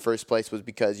hurt in the first place was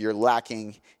because you're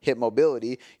lacking hip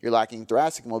mobility, you're lacking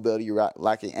thoracic mobility, you're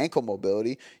lacking ankle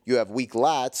mobility, you have weak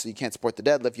lats, so you can't support the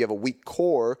deadlift, you have a weak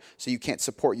core, so you can't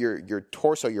support your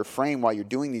torso, your frame while you're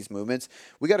doing these movements.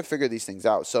 We got to figure these things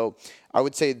out. So I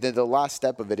would say that the last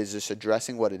step of it is just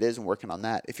addressing what it is and working on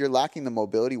that. If you're lacking the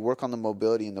mobility, work on the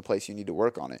mobility in the place you need to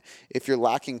work on it. If you're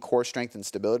lacking core strength and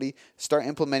stability, start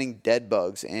implementing dead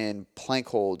bugs and plank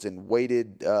holds and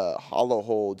weighted hollow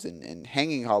holds and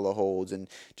hanging hollow holds and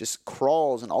just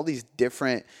crawls and all these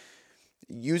different,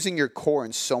 using your core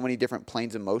in so many different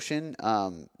planes of motion.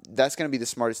 That's going to be the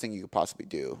smartest thing you could possibly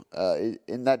do.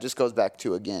 And that just goes back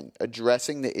to, again,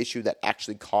 addressing the issue that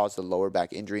actually caused the lower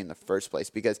back injury in the first place.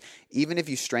 Because even if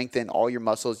you strengthen all your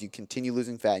muscles, you continue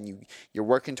losing fat, and you're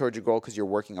working towards your goal because you're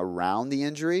working around the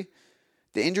injury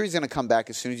is going to come back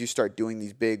as soon as you start doing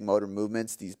these big motor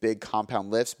movements, these big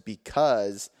compound lifts,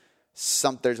 because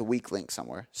there's a weak link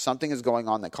somewhere. Something is going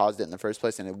on that caused it in the first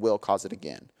place, and it will cause it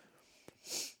again.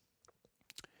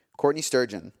 Courtney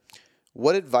Sturgeon,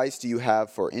 what advice do you have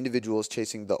for individuals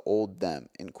chasing the old them,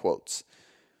 in quotes?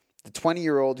 The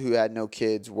 20-year-old who had no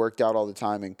kids, worked out all the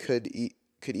time, and could eat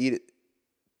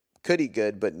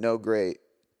good, but no great.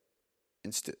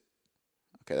 Okay,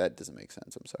 that doesn't make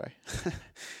sense. I'm sorry.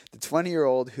 The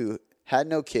 20-year-old who had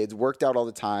no kids, worked out all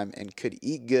the time, and could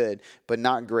eat good, but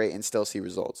not great, and still see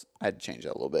results. I had to change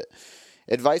that a little bit.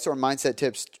 Advice or mindset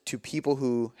tips to people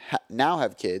who now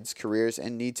have kids, careers,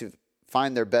 and need to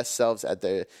find their best selves at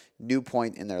the new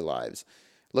point in their lives.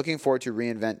 Looking forward to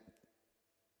reinvent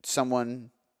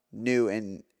someone new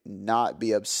and not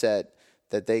be upset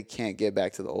that they can't get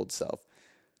back to the old self.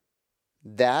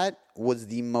 That was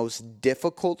the most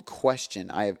difficult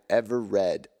question I have ever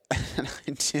read. And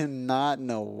I do not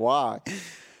know why.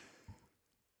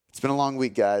 It's been a long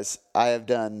week, guys. I have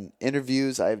done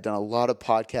interviews. I have done a lot of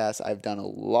podcasts. I've done a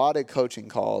lot of coaching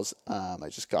calls. I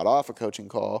just got off a coaching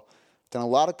call. Done a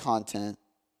lot of content.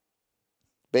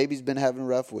 Baby's been having a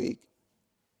rough week.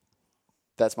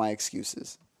 That's my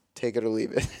excuses. Take it or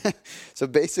leave it. So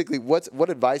basically, what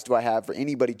advice do I have for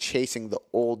anybody chasing the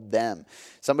old them?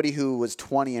 Somebody who was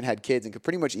 20 and had kids and could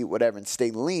pretty much eat whatever and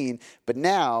stay lean, but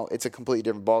now it's a completely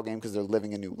different ballgame because they're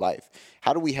living a new life.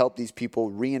 How do we help these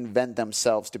people reinvent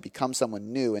themselves to become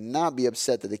someone new and not be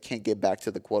upset that they can't get back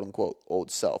to the quote-unquote old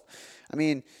self? I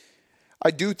mean,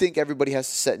 I do think everybody has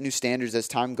to set new standards as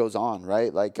time goes on,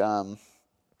 right? Like, I'll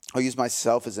use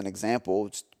myself as an example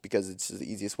just because it's the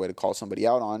easiest way to call somebody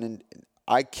out on, and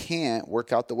I can't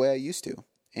work out the way I used to,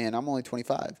 and I'm only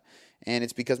 25, and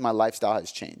it's because my lifestyle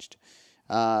has changed,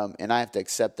 and I have to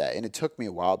accept that. And it took me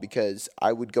a while because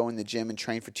I would go in the gym and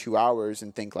train for 2 hours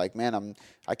and think like, man,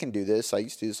 I can do this. I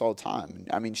used to do this all the time.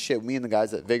 I mean, shit, me and the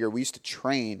guys at Vigor, we used to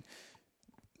train.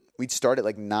 We'd start at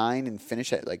like 9 and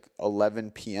finish at like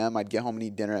 11 p.m. I'd get home and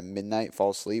eat dinner at midnight, fall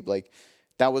asleep. Like,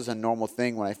 that was a normal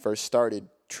thing when I first started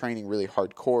training really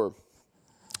hardcore,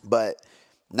 but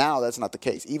now that's not the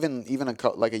case. Even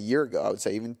like a year ago, I would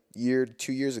say, 2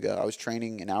 years ago, I was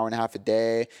training an hour and a half a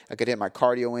day. I could hit my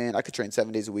cardio in. I could train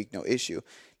 7 days a week, no issue.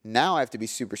 Now I have to be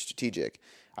super strategic.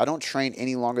 I don't train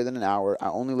any longer than an hour. I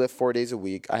only lift 4 days a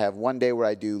week. I have one day where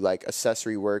I do like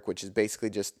accessory work, which is basically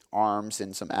just arms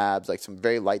and some abs, like some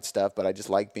very light stuff, but I just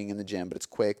like being in the gym, but it's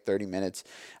quick, 30 minutes.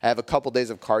 I have a couple days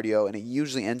of cardio, and it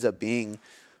usually ends up being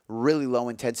really low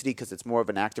intensity because it's more of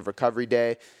an active recovery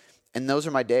day. And those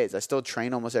are my days. I still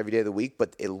train almost every day of the week,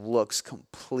 but it looks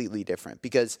completely different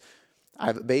because I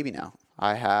have a baby now.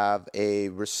 I have a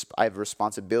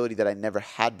responsibility that I never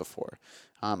had before.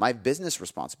 I have business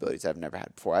responsibilities I've never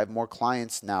had before. I have more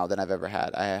clients now than I've ever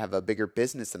had. I have a bigger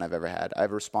business than I've ever had. I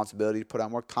have a responsibility to put out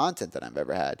more content than I've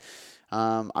ever had.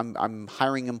 I'm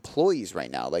hiring employees right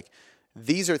now. Like,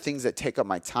 these are things that take up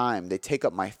my time. They take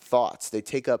up my thoughts. They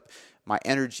take up my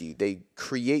energy. They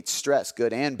create stress,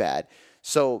 good and bad.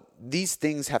 So these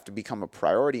things have to become a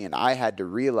priority, and I had to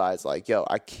realize, like,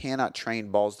 I cannot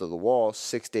train balls to the wall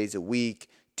 6 days a week,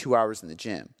 2 hours in the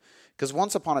gym. Because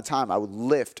once upon a time, I would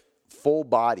lift full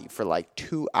body for like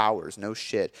 2 hours, no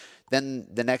shit. Then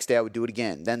the next day I would do it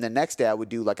again. Then the next day I would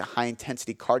do like a high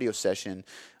intensity cardio session,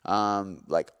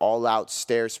 like all out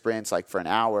stair sprints like for an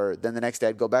hour. Then the next day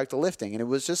I'd go back to lifting, and it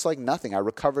was just like nothing. I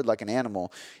recovered like an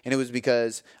animal, and it was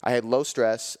because I had low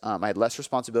stress. I had less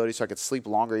responsibility, so I could sleep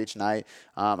longer each night.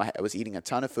 I was eating a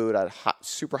ton of food. I had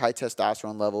super high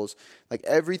testosterone levels. Like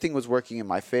everything was working in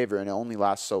my favor, and it only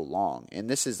lasts so long. And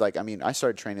this is like, I mean, I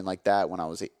started training like that when I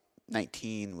was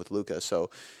 19 with Luca. So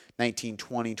 19,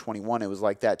 20, 21, it was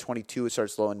like that. 22, it started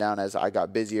slowing down as I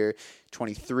got busier.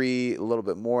 23, a little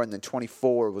bit more. And then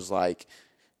 24 was like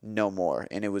no more.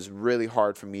 And it was really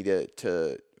hard for me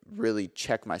to really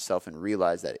check myself and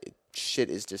realize that shit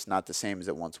is just not the same as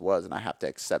it once was. And I have to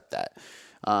accept that.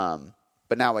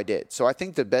 But now I did. So I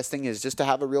think the best thing is just to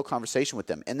have a real conversation with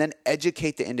them and then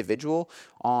educate the individual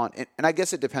on, and I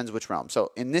guess it depends which realm.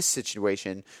 So in this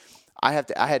situation, I had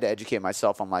to educate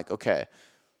myself. I'm like, okay,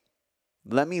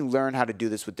 let me learn how to do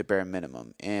this with the bare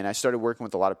minimum. And I started working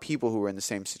with a lot of people who were in the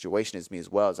same situation as me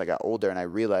as well as I got older. And I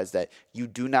realized that you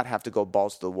do not have to go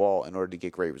balls to the wall in order to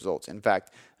get great results. In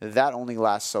fact, that only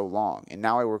lasts so long. And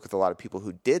now I work with a lot of people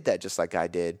who did that just like I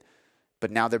did,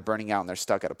 but now they're burning out and they're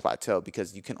stuck at a plateau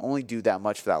because you can only do that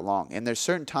much for that long. And there's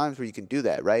certain times where you can do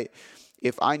that, right?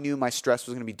 If I knew my stress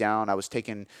was going to be down, I was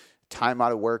taking time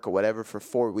out of work or whatever for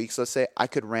 4 weeks, let's say, I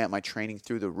could ramp my training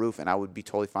through the roof and I would be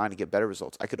totally fine to get better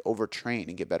results. I could overtrain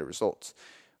and get better results.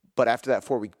 But after that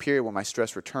 4-week period, when my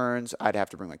stress returns, I'd have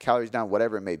to bring my calories down,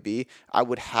 whatever it may be, I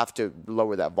would have to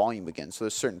lower that volume again. So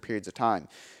there's certain periods of time.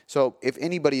 So if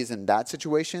anybody is in that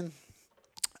situation,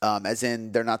 as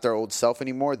in they're not their old self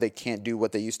anymore, they can't do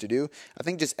what they used to do, I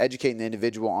think just educating the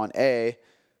individual on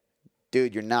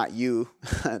dude, you're not you,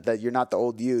 that you're not the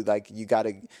old you. Like, you got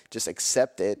to just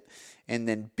accept it. And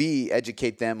then B,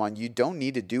 educate them on you don't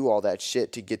need to do all that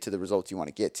shit to get to the results you want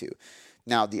to get to.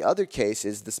 Now, the other case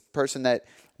is this person that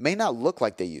may not look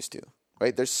like they used to,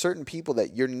 right? There's certain people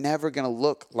that you're never going to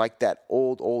look like that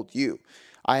old you.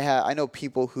 I know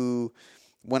people who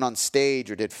went on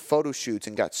stage or did photo shoots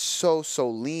and got so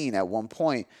lean at one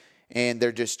point, and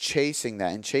they're just chasing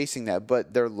that,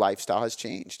 but their lifestyle has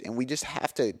changed. And we just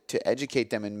have to educate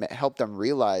them and help them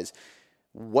realize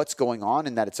what's going on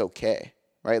and that it's okay,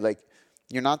 right? Like,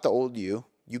 you're not the old you.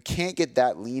 You can't get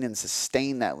that lean and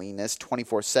sustain that leanness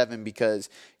 24/7 because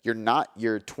you're not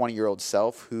your 20-year-old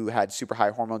self who had super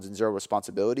high hormones and zero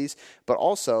responsibilities, but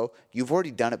also you've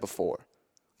already done it before.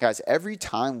 Guys, every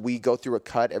time we go through a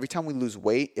cut, every time we lose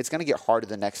weight, it's going to get harder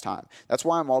the next time. That's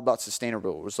why I'm all about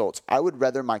sustainable results. I would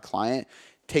rather my client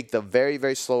take the very,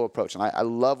 very slow approach. And I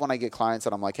love when I get clients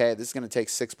that I'm like, hey, this is going to take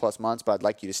 6+ months, but I'd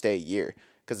like you to stay a year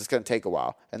because it's going to take a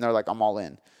while. And they're like, I'm all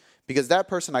in. Because that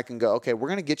person, I can go, okay, we're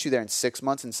going to get you there in 6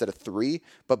 months instead of 3.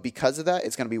 But because of that,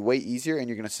 it's going to be way easier and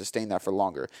you're going to sustain that for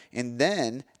longer. And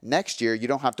then next year, you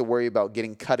don't have to worry about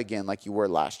getting cut again like you were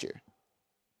last year.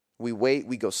 We wait,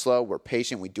 we go slow, we're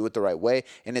patient, we do it the right way,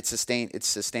 and it's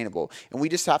sustainable. And we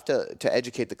just have to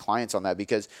educate the clients on that,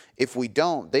 because if we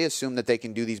don't, they assume that they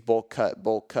can do these bulk cut,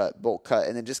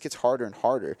 and it just gets harder and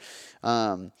harder.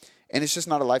 And it's just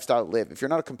not a lifestyle to live. If you're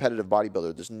not a competitive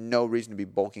bodybuilder, there's no reason to be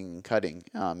bulking and cutting.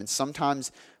 And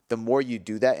sometimes the more you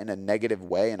do that in a negative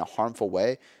way, in a harmful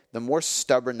way, the more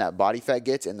stubborn that body fat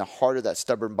gets, and the harder that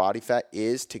stubborn body fat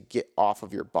is to get off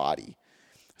of your body.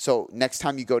 So next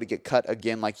time you go to get cut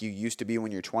again like you used to be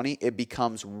when you're 20, it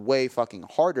becomes way fucking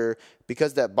harder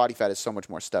because that body fat is so much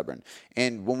more stubborn.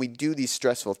 And when we do these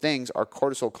stressful things, our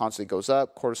cortisol constantly goes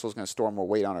up. Cortisol is going to store more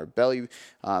weight on our belly,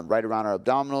 right around our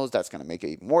abdominals. That's going to make it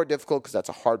even more difficult because that's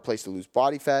a hard place to lose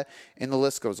body fat, and the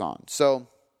list goes on. So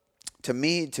to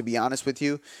me, to be honest with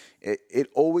you, it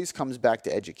always comes back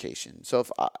to education. So if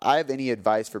I have any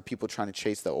advice for people trying to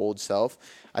chase the old self,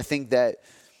 I think that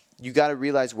you got to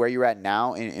realize where you're at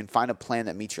now and find a plan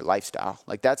that meets your lifestyle.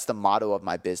 Like, that's the motto of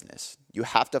my business. You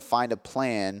have to find a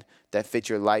plan that fits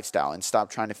your lifestyle and stop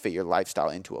trying to fit your lifestyle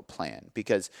into a plan,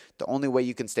 because the only way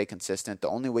you can stay consistent, the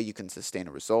only way you can sustain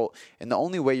a result, and the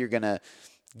only way you're going to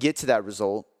get to that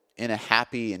result in a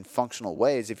happy and functional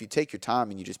way is if you take your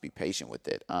time and you just be patient with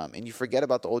it. And you forget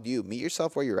about the old you. Meet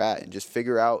yourself where you're at and just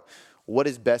figure out what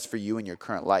is best for you in your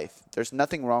current life. There's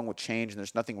nothing wrong with change, and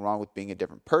there's nothing wrong with being a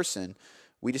different person.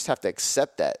 We just have to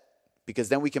accept that, because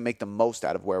then we can make the most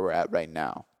out of where we're at right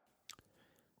now.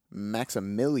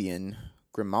 Maximilian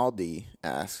Grimaldi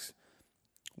asks,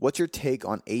 what's your take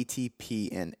on ATP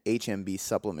and HMB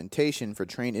supplementation for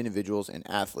trained individuals and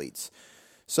athletes?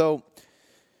 So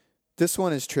this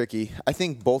one is tricky. I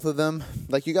think both of them,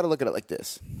 like, you got to look at it like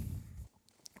this.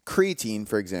 Creatine,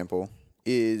 for example,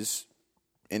 is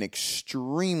an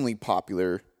extremely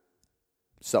popular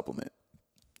supplement.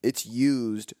 it's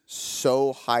used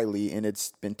so highly and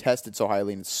it's been tested so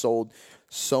highly and it's sold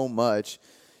so much.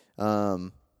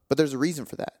 But there's a reason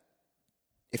for that.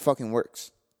 It fucking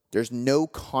works. There's no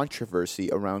controversy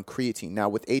around creatine. Now,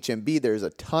 with HMB, there's a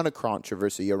ton of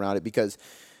controversy around it because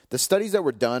the studies that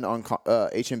were done on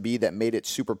HMB that made it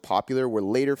super popular were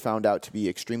later found out to be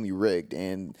extremely rigged.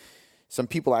 And some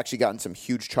people actually got in some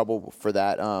huge trouble for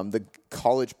that. The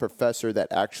college professor that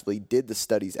actually did the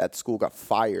studies at school got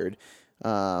fired,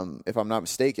 if I'm not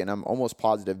mistaken. I'm almost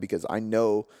positive because I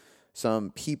know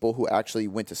some people who actually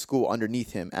went to school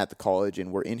underneath him at the college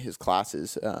and were in his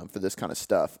classes for this kind of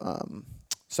stuff,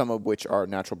 some of which are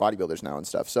natural bodybuilders now and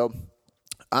stuff. So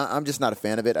I'm just not a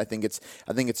fan of it. I think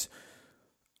it's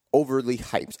overly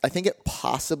hyped. I think it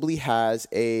possibly has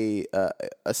a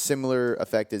similar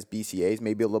effect as BCAAs,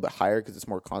 maybe a little bit higher because it's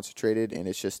more concentrated and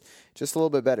it's just a little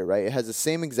bit better, right? It has the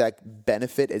same exact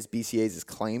benefit as BCAAs is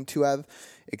claimed to have,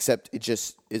 except it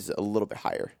just is a little bit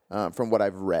higher from what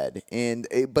I've read.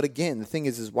 But again, the thing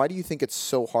is why do you think it's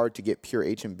so hard to get pure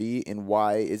HMB, and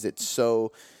why is it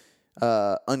so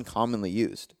uncommonly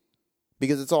used?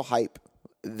 Because it's all hype.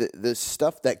 The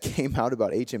stuff that came out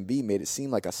about HMB made it seem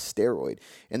like a steroid.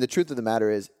 And the truth of the matter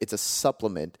is it's a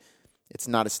supplement. It's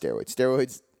not a steroid.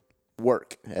 Steroids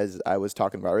work, as I was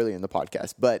talking about earlier in the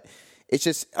podcast. But it's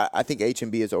just, I think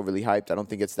HMB is overly hyped. I don't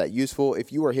think it's that useful.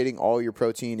 If you are hitting all your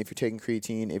protein, if you're taking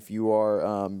creatine, if you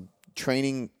are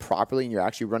training properly and you're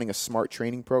actually running a smart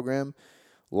training program,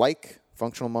 like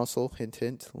Functional Muscle, hint,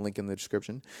 hint, link in the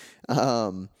description,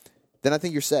 then I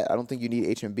think you're set. I don't think you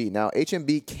need HMB. Now,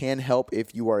 HMB can help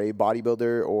if you are a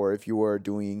bodybuilder or if you are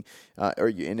doing, or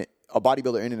you're in a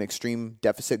bodybuilder in an extreme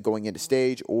deficit going into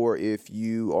stage, or if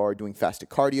you are doing fasted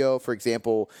cardio. For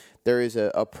example, there is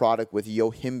a product with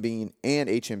yohimbine and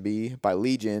HMB by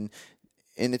Legion,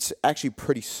 and it's actually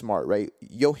pretty smart, right?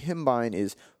 Yohimbine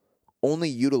is only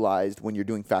utilized when you're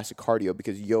doing fasted cardio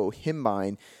because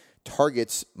yohimbine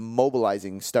targets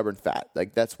mobilizing stubborn fat.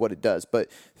 Like, that's what it does.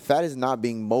 But fat is not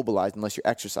being mobilized unless you're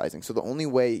exercising. So the only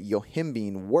way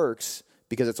yohimbine works,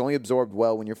 because it's only absorbed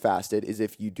well when you're fasted, is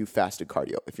if you do fasted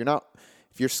cardio. If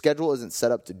your schedule isn't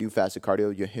set up to do fasted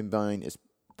cardio, yohimbine is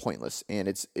pointless. And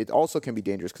it also can be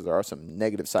dangerous because there are some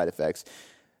negative side effects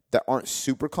that aren't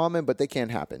super common, but they can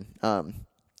happen.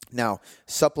 Now,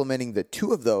 supplementing the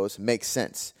two of those makes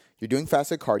sense. You're doing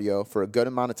fasted cardio for a good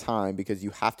amount of time because you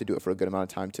have to do it for a good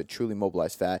amount of time to truly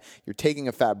mobilize fat. You're taking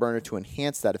a fat burner to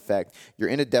enhance that effect. You're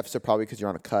in a deficit probably because you're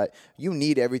on a cut. You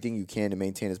need everything you can to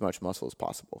maintain as much muscle as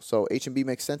possible. So HMB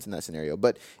makes sense in that scenario,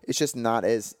 but it's just not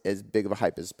as big of a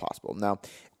hype as possible. Now,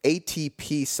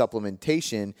 ATP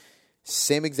supplementation,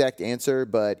 same exact answer,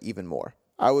 but even more.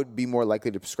 I would be more likely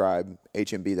to prescribe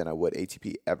HMB than I would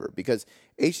ATP ever, because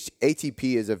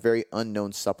ATP is a very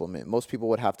unknown supplement. Most people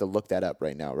would have to look that up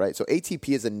right now, right? So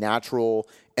ATP is a natural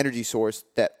energy source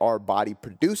that our body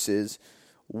produces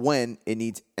when it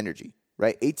needs energy,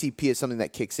 right? ATP is something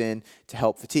that kicks in to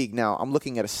help fatigue. Now, I'm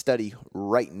looking at a study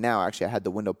right now. Actually, I had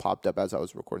the window popped up as I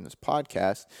was recording this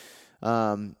podcast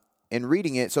and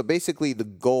reading it. So basically the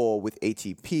goal with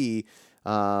ATP,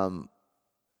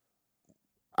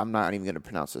 I'm not even going to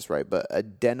pronounce this right, but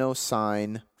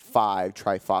adenosine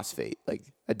 5-triphosphate. Like,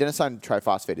 adenosine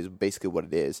triphosphate is basically what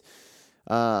it is.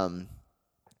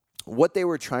 What they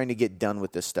were trying to get done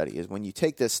with this study is when you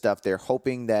take this stuff, they're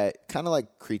hoping that, kind of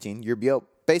like creatine,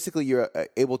 you're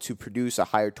able to produce a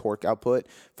higher torque output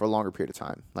for a longer period of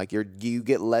time. Like, you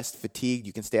get less fatigued,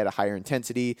 you can stay at a higher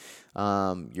intensity,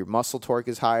 your muscle torque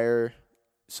is higher,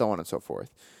 so on and so forth.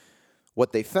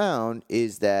 What they found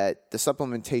is that the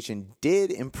supplementation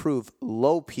did improve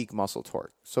low peak muscle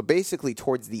torque. So basically,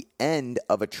 towards the end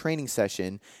of a training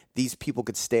session, these people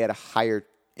could stay at a higher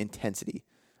intensity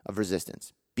of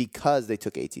resistance because they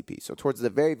took ATP. So towards the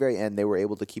very, very end, they were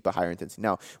able to keep a higher intensity.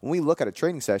 Now, when we look at a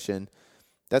training session,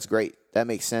 that's great. That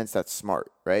makes sense. That's smart,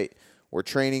 right? We're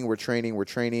training.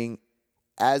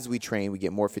 As we train, we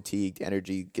get more fatigued.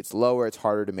 Energy gets lower. It's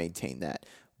harder to maintain that.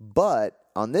 But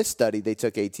on this study, they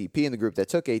took ATP. In the group that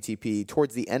took ATP,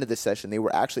 towards the end of the session, they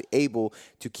were actually able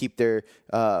to keep their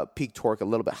peak torque a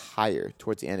little bit higher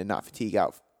towards the end and not fatigue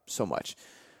out so much.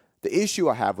 The issue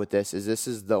I have with this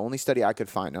is the only study I could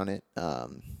find on it.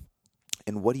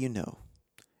 And what do you know?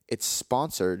 It's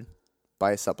sponsored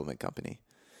by a supplement company.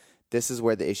 This is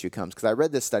where the issue comes. Because I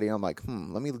read this study and I'm like,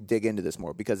 let me dig into this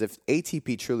more. Because if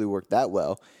ATP truly worked that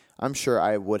well, I'm sure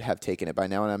I would have taken it by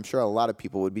now, and I'm sure a lot of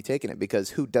people would be taking it,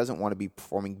 because who doesn't want to be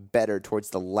performing better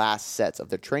towards the last sets of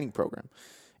their training program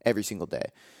every single day?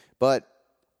 But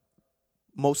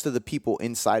most of the people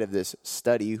inside of this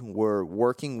study were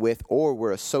working with or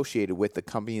were associated with the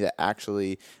company that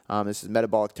actually, this is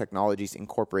Metabolic Technologies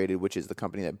Incorporated, which is the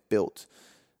company that built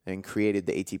and created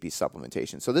the ATP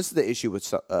supplementation. So this is the issue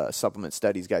with supplement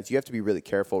studies, guys. You have to be really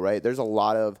careful, right? There's a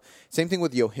lot of, same thing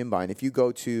with yohimbine. If you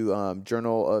go to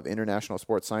Journal of International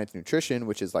Sports Science Nutrition,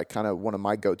 which is like kind of one of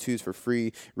my go-tos for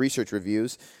free research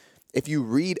reviews, if you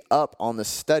read up on the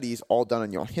studies all done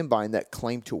on yohimbine that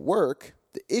claim to work,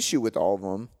 the issue with all of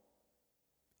them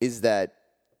is that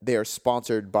they are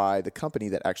sponsored by the company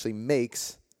that actually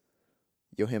makes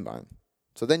yohimbine.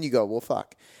 So then you go, well,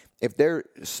 fuck. If they're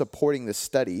supporting the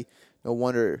study, no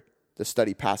wonder the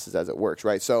study passes as it works,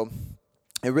 right? So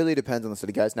it really depends on the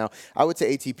study, guys. Now, I would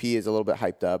say ATP is a little bit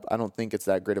hyped up. I don't think it's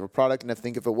that great of a product, and I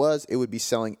think if it was, it would be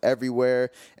selling everywhere.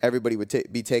 Everybody would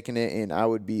be taking it, and I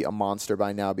would be a monster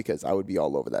by now because I would be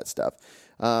all over that stuff.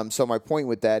 So my point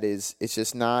with that is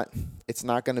it's not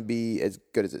going to be as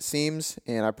good as it seems,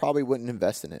 and I probably wouldn't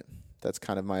invest in it. That's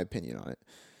kind of my opinion on it.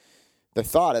 The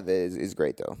thought of it is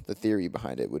great, though. The theory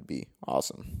behind it would be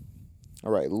awesome.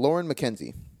 All right, Lauren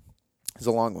McKenzie. It's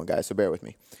a long one, guys, so bear with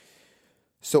me.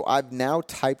 So I've now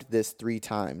typed this 3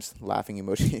 times, laughing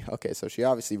emoji. Okay, so she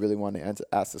obviously really wanted to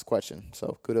ask this question,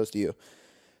 so kudos to you.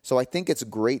 So I think it's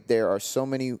great there are so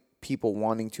many people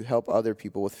wanting to help other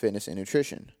people with fitness and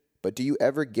nutrition. But do you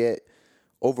ever get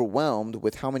overwhelmed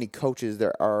with how many coaches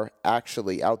there are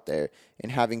actually out there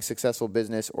in having successful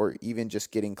business or even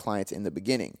just getting clients in the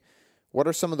beginning? What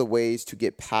are some of the ways to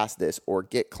get past this or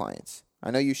get clients? I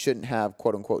know you shouldn't have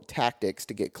quote-unquote tactics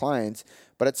to get clients,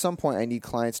 but at some point I need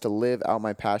clients to live out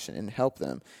my passion and help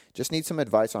them. Just need some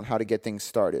advice on how to get things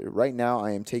started. Right now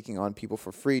I am taking on people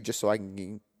for free just so I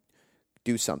can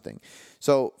do something.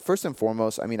 So first and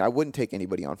foremost, I mean, I wouldn't take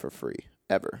anybody on for free,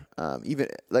 ever. Even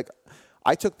like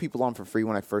I took people on for free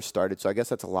when I first started, so I guess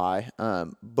that's a lie.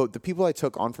 But the people I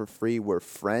took on for free were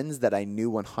friends that I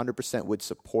knew 100% would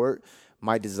support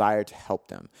my desire to help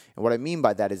them. And what I mean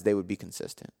by that is they would be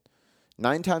consistent.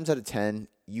 9 times out of 10,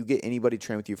 you get anybody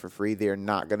trained with you for free, they are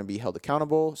not going to be held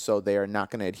accountable, so they are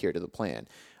not going to adhere to the plan.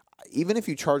 Even if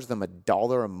you charge them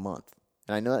 $1 a month,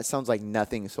 and I know that sounds like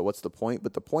nothing, so what's the point?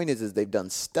 But the point is they've done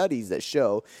studies that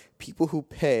show people who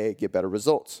pay get better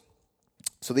results.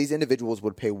 So these individuals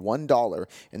would pay $1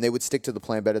 and they would stick to the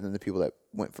plan better than the people that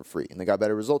went for free. And they got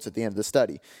better results at the end of the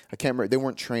study. I can't remember. They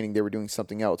weren't training. They were doing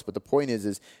something else. But the point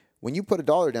is when you put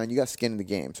 $1 down, you got skin in the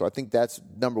game. So I think that's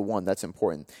number one. That's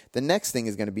important. The next thing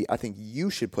is going to be, I think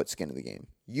you should put skin in the game.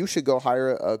 You should go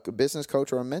hire a business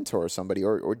coach or a mentor or somebody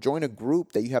or join a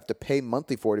group that you have to pay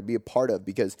monthly for to be a part of,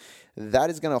 because that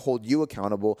is going to hold you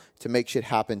accountable to make shit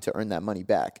happen to earn that money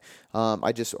back.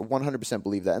 I just 100%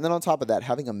 believe that. And then on top of that,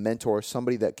 having a mentor,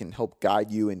 somebody that can help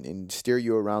guide you and steer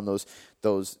you around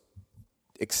those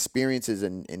experiences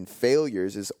and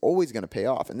failures is always going to pay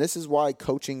off. And this is why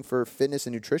coaching for fitness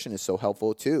and nutrition is so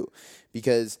helpful too.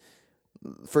 Because,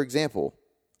 for example,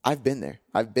 I've been there.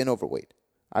 I've been overweight.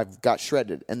 I've got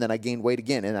shredded, and then I gained weight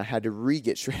again, and I had to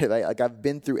re-get shredded. Like I've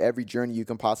been through every journey you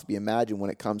can possibly imagine when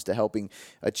it comes to helping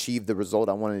achieve the result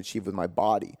I want to achieve with my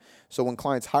body. So when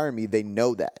clients hire me, they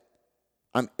know that.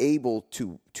 I'm able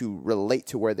to relate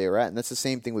to where they're at, and that's the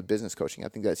same thing with business coaching. I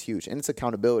think that's huge, and it's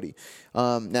accountability.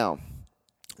 Now,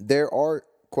 there are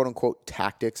quote-unquote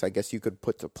tactics, I guess you could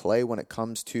put to play when it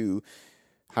comes to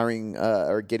hiring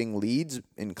or getting leads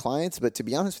in clients. But to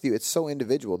be honest with you, it's so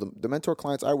individual. The mentor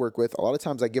clients I work with, a lot of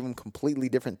times I give them completely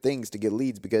different things to get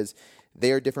leads because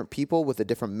they are different people with a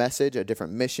different message, a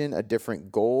different mission, a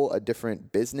different goal, a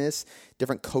different business,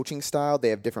 different coaching style. They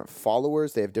have different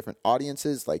followers. They have different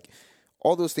audiences. Like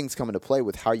all those things come into play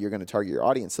with how you're going to target your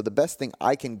audience. So the best thing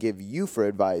I can give you for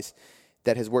advice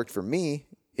that has worked for me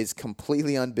is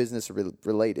completely unbusiness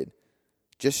related.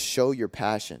 Just show your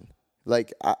passion.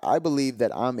 Like, I believe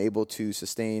that I'm able to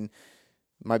sustain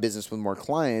my business with more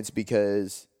clients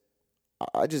because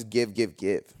I just give,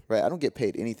 right? I don't get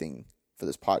paid anything for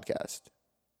this podcast.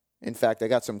 In fact, I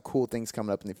got some cool things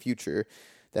coming up in the future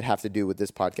that have to do with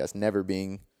this podcast never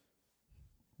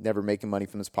making money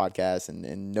from this podcast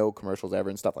and no commercials ever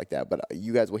and stuff like that. But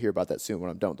you guys will hear about that soon when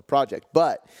I'm done with the project.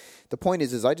 But the point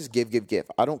is I just give.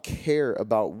 I don't care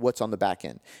about what's on the back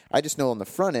end. I just know on the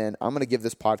front end, I'm going to give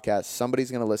this podcast.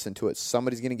 Somebody's going to listen to it.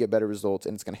 Somebody's going to get better results,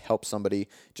 and it's going to help somebody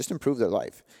just improve their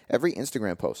life. Every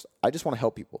Instagram post, I just want to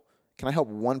help people. Can I help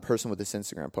one person with this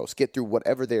Instagram post get through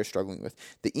whatever they're struggling with?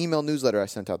 The email newsletter I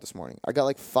sent out this morning, I got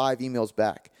like 5 emails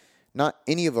back. Not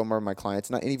any of them are my clients.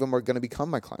 Not any of them are going to become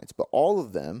my clients. But all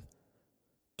of them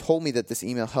told me that this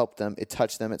email helped them, it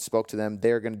touched them, it spoke to them,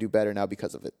 they're going to do better now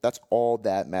because of it. That's all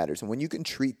that matters. And when you can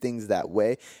treat things that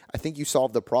way, I think you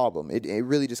solve the problem. It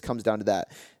really just comes down to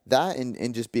that. That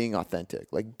and just being authentic.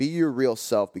 Like, be your real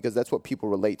self, because that's what people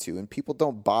relate to. And people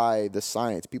don't buy the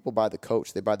science. People buy the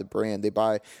coach. They buy the brand. They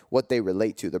buy what they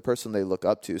relate to, the person they look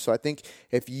up to. So I think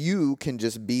if you can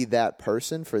just be that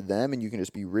person for them, and you can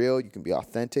just be real, you can be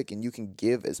authentic, and you can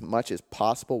give as much as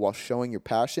possible while showing your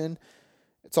passion,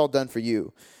 it's all done for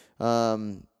you.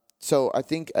 So I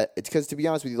think it's because, to be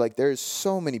honest with you, like, there's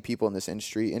so many people in this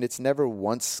industry, and it's never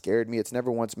once scared me. It's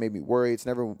never once made me worry. It's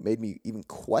never made me even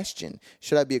question,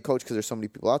 should I be a coach, because there's so many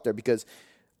people out there, because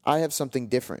I have something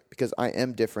different, because I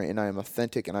am different, and I am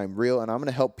authentic, and I'm real, and I'm going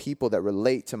to help people that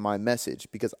relate to my message,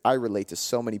 because I relate to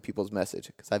so many people's message,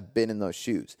 because I've been in those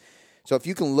shoes. So if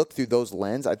you can look through those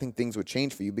lenses, I think things would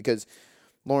change for you, because,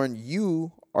 Lauren,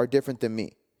 you are different than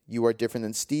me. You are different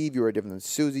than Steve. You are different than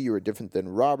Susie. You are different than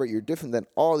Robert. You're different than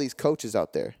all these coaches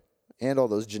out there and all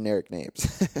those generic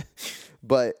names.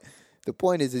 But the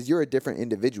point is you're a different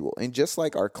individual. And just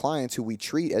like our clients who we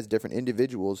treat as different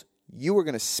individuals, you are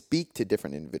going to speak to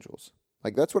different individuals.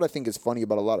 Like, that's what I think is funny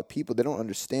about a lot of people. They don't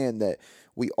understand that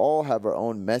we all have our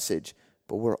own message,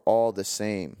 but we're all the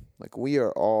same. Like, we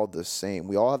are all the same.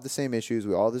 We all have the same issues.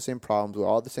 We all have the same problems. We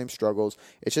all have the same struggles.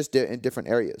 It's just in different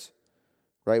areas.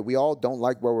 Right? We all don't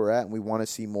like where we're at, and we want to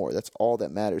see more. That's all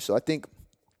that matters. So I think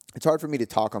it's hard for me to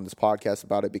talk on this podcast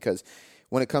about it, because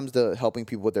when it comes to helping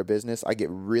people with their business, I get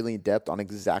really in depth on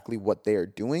exactly what they are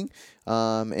doing.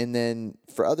 And then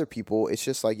for other people, it's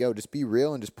just like, yo, just be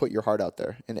real and just put your heart out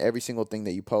there in every single thing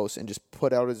that you post, and just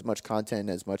put out as much content and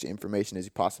as much information as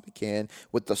you possibly can,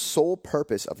 with the sole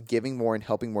purpose of giving more and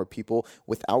helping more people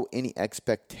without any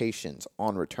expectations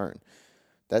on return.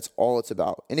 That's all it's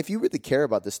about. And if you really care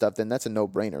about this stuff, then that's a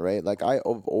no-brainer, right? Like, I've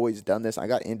always done this. I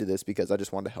got into this because I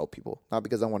just wanted to help people, not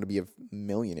because I want to be a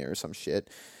millionaire or some shit.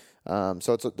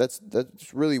 So that's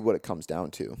really what it comes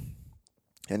down to.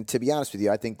 And to be honest with you,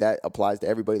 I think that applies to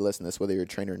everybody listening to this, whether you're a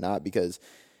trainer or not, because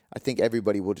I think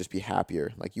everybody will just be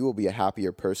happier. Like, you will be a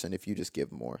happier person if you just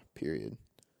give more, period.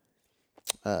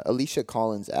 Alicia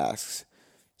Collins asks,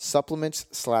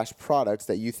 supplements/products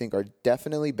that you think are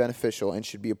definitely beneficial and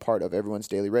should be a part of everyone's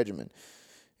daily regimen.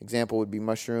 Example would be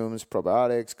mushrooms,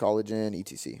 probiotics, collagen,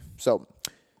 etc. So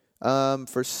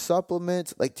for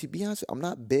supplements, like, to be honest, I'm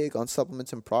not big on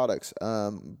supplements and products,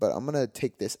 but I'm going to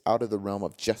take this out of the realm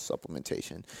of just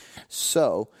supplementation.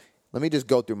 So let me just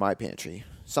go through my pantry.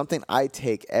 Something I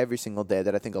take every single day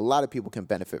that I think a lot of people can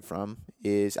benefit from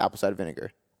is apple cider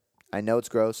vinegar. I know it's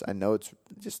gross. I know it's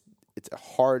a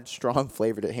hard, strong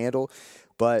flavor to handle,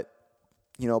 but,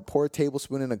 you know, pour a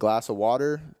tablespoon in a glass of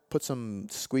water,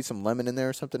 squeeze some lemon in there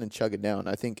or something, and chug it down.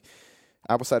 I think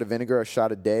apple cider vinegar, a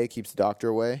shot a day, keeps the doctor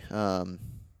away.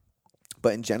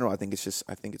 But in general, I think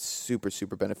it's super,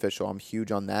 super beneficial. I'm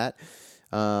huge on that.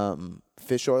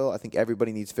 Fish oil, I think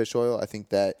everybody needs fish oil. I think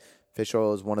that fish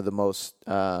oil is one of the most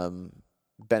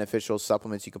beneficial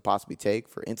supplements you could possibly take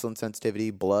for insulin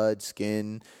sensitivity, blood,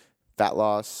 skin, fat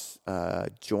loss,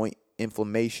 joint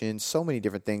inflammation. So many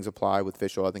different things apply with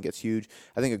fish oil. I think it's huge.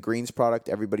 I think a greens product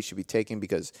everybody should be taking,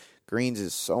 because greens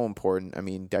is so important. I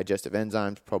mean, digestive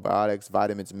enzymes, probiotics,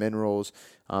 vitamins, minerals,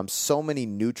 so many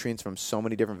nutrients from so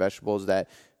many different vegetables that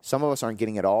some of us aren't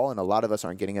getting at all, and a lot of us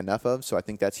aren't getting enough of. So I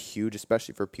think that's huge,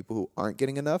 especially for people who aren't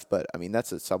getting enough. But I mean,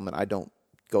 that's a supplement I don't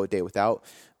go a day without.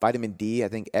 Vitamin D, I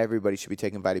think everybody should be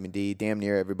taking vitamin D, damn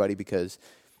near everybody, because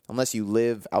unless you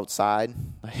live outside,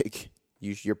 like,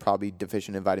 you're probably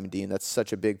deficient in vitamin D, and that's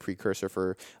such a big precursor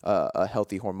for a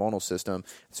healthy hormonal system.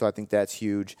 So I think that's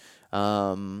huge.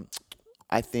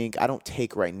 I think I don't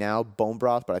take right now bone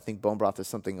broth, but I think bone broth is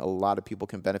something a lot of people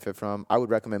can benefit from. I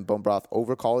would recommend bone broth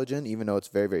over collagen, even though it's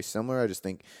very, very similar. I just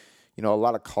think, you know, a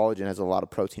lot of collagen has a lot of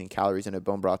protein and calories in it.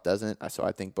 Bone broth doesn't. So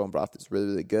I think bone broth is really,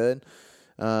 really good.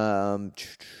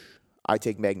 I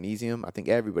take magnesium. I think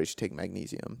everybody should take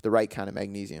magnesium, the right kind of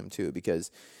magnesium too, because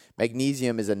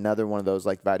magnesium is another one of those,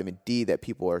 like vitamin D, that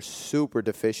people are super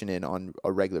deficient in on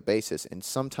a regular basis. And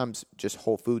sometimes just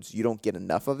whole foods, you don't get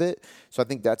enough of it. So I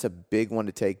think that's a big one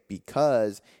to take,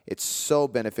 because it's so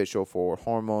beneficial for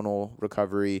hormonal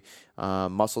recovery,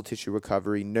 muscle tissue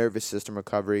recovery, nervous system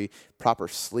recovery, proper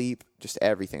sleep, just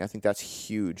everything. I think that's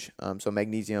huge. So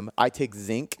magnesium. I take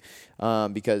zinc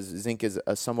because zinc is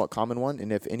a somewhat common one.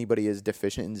 And if anybody is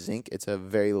deficient in zinc, it's a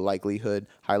very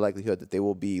high likelihood that they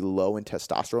will be low in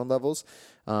testosterone levels.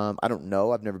 I don't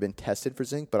know. I've never been tested for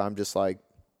zinc, but I'm just like,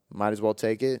 might as well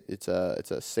take it. It's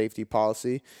a safety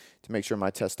policy to make sure my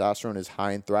testosterone is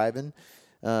high and thriving.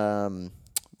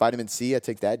 Vitamin C, I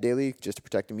take that daily just to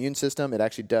protect the immune system. It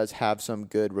actually does have some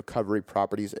good recovery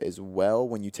properties as well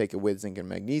when you take it with zinc and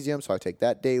magnesium, so I take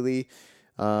that daily.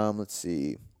 Let's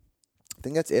see. I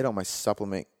think that's it on my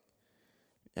supplement.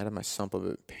 Out of my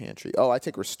supplement pantry. Oh, I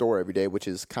take Restore every day, which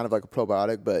is kind of like a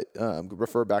probiotic, but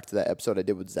refer back to that episode I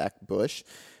did with Zach Bush.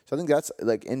 So I think that's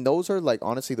like, and those are like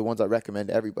honestly the ones I recommend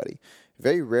to everybody.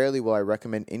 Very rarely will I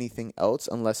recommend anything else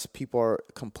unless people are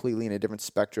completely in a different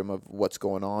spectrum of what's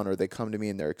going on, or they come to me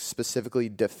and they're specifically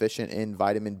deficient in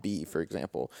vitamin B, for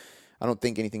example. I don't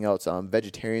think anything else.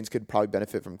 Vegetarians could probably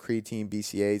benefit from creatine,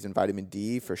 BCAAs, and vitamin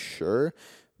D for sure.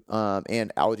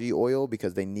 And algae oil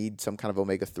because they need some kind of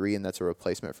omega-3, and that's a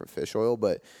replacement for fish oil.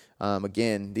 But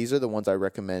again, these are the ones I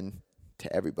recommend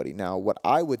to everybody. Now, what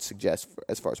I would suggest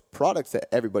as far as products that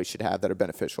everybody should have that are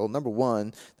beneficial, number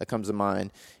one that comes to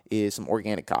mind is some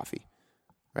organic coffee,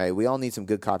 right? We all need some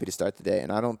good coffee to start the day,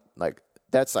 and I don't like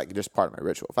that's like just part of my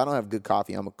ritual. If I don't have good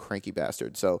coffee, I'm a cranky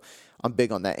bastard. So I'm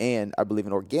big on that, and I believe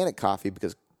in organic coffee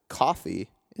because coffee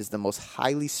is the most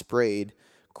highly sprayed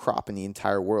crop in the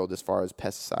entire world as far as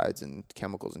pesticides and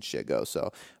chemicals and shit go.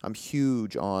 So I'm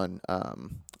huge on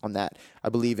that. I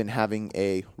believe in having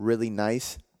a really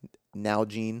nice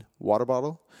Nalgene water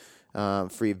bottle,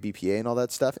 free of BPA and all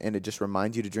that stuff, and it just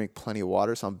reminds you to drink plenty of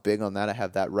water. So I'm big on that. I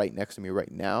have that right next to me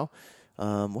right now.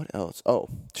 What else? Oh,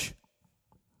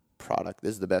 product.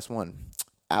 This is the best one.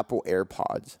 Apple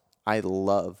AirPods. I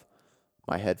love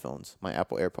my headphones, my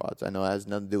Apple AirPods. I know it has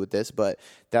nothing to do with this, but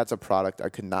that's a product I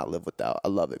could not live without. I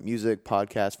love it. Music,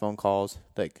 podcasts, phone calls.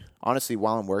 Like, honestly,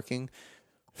 while I'm working,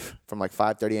 from like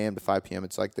 5:30 a.m. to 5 p.m.,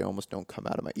 it's like they almost don't come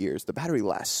out of my ears. The battery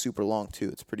lasts super long, too.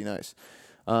 It's pretty nice.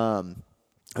 A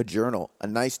journal, a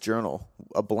nice journal,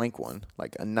 a blank one,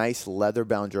 like a nice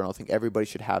leather-bound journal. I think everybody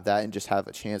should have that and just have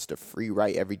a chance to free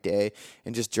write every day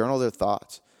and just journal their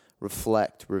thoughts.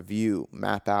 Reflect, review,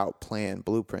 map out, plan,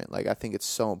 blueprint. Like, I think it's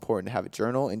so important to have a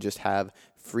journal and just have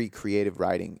free creative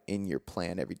writing in your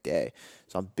plan every day.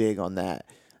 So I'm big on that.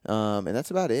 And that's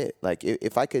about it. Like,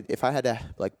 if I had to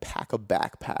like pack a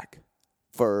backpack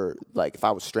for like, if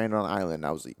I was stranded on an island,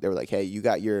 they were like, hey, you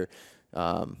got your,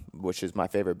 which is my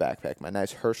favorite backpack, my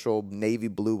nice Herschel navy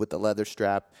blue with the leather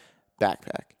strap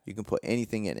backpack. You can put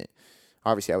anything in it.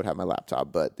 Obviously, I would have my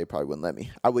laptop, but they probably wouldn't let me.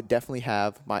 I would definitely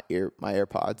have my AirPods. I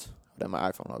would have my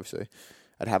iPhone, obviously.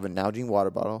 I'd have a Nalgene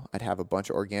water bottle. I'd have a bunch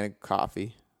of organic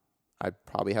coffee. I'd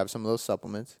probably have some of those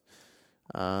supplements.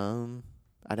 I'd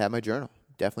have my journal.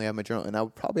 Definitely have my journal. And I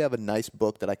would probably have a nice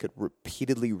book that I could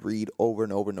repeatedly read over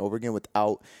and over and over again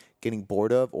without getting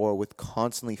bored of or with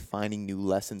constantly finding new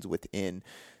lessons within.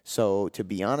 So to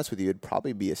be honest with you, it'd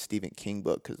probably be a Stephen King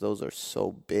book because those are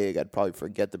so big. I'd probably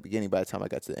forget the beginning by the time I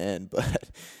got to the end.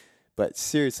 But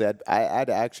seriously, I'd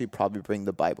actually probably bring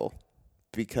the Bible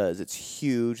because it's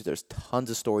huge. There's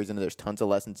tons of stories in it. There's tons of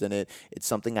lessons in it. It's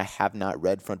something I have not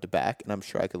read front to back, and I'm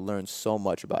sure I could learn so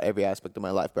much about every aspect of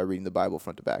my life by reading the Bible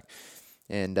front to back.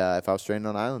 And if I was stranded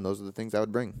on an island, those are the things I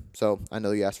would bring. So I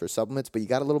know you asked for supplements, but you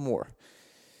got a little more.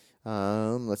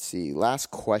 Let's see. Last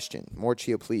question. More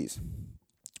Chia, please.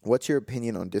 What's your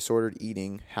opinion on disordered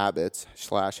eating habits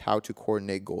 / how to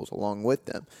coordinate goals along with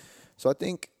them? So I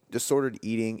think disordered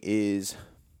eating is,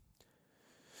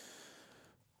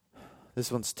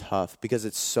 this one's tough because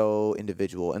it's so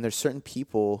individual. And there's certain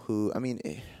people who, I mean,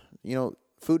 you know,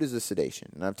 food is a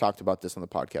sedation. And I've talked about this on the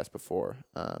podcast before.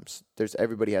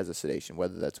 Everybody has a sedation,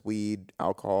 whether that's weed,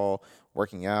 alcohol,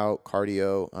 working out,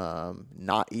 cardio,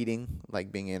 not eating,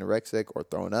 like being anorexic or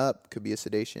throwing up could be a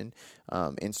sedation.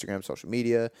 Instagram, social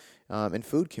media, and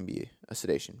food can be a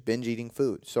sedation. Binge eating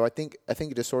food. So I think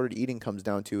disordered eating comes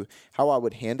down to how I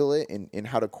would handle it and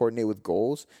how to coordinate with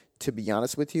goals. To be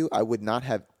honest with you, I would not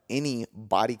have any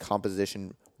body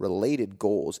composition related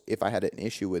goals if I had an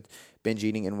issue with binge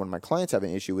eating. And when my clients have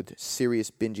an issue with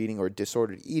serious binge eating or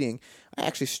disordered eating, I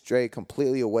actually stray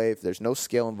completely away. If there's no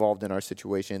scale involved in our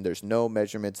situation, there's no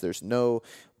measurements, there's no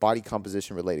body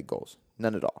composition related goals,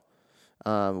 none at all.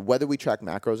 Whether we track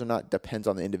macros or not depends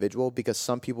on the individual, because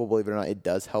some people, believe it or not, it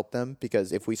does help them,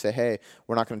 because if we say, hey,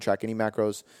 we're not going to track any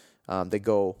macros, they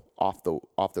go off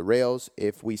the rails.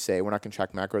 If we say we're not going to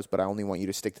track macros, but I only want you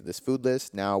to stick to this food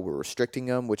list, now we're restricting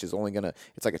them, which is only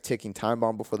it's like a ticking time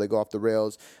bomb before they go off the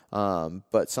rails.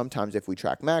 But sometimes if we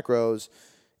track macros,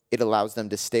 it allows them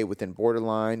to stay within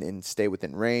borderline and stay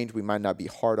within range. We might not be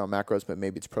hard on macros, but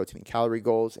maybe it's protein and calorie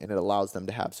goals, and it allows them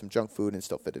to have some junk food and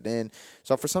still fit it in.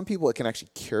 So for some people, it can actually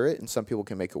cure it, and some people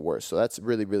can make it worse. So that's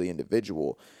really, really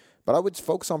individual. But I would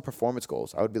focus on performance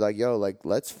goals. I would be like,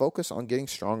 let's focus on getting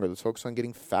stronger. Let's focus on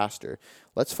getting faster.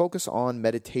 Let's focus on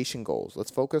meditation goals.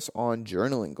 Let's focus on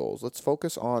journaling goals. Let's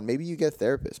focus on, maybe you get a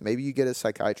therapist. Maybe you get a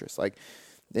psychiatrist. Like,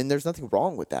 And there's nothing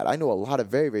wrong with that. I know a lot of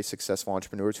very, very successful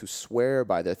entrepreneurs who swear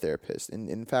by their therapist. And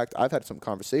in fact, I've had some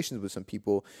conversations with some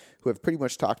people who have pretty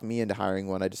much talked me into hiring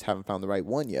one. I just haven't found the right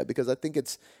one yet, because I think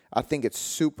it's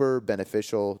super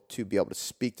beneficial to be able to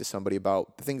speak to somebody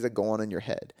about the things that go on in your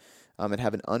head, and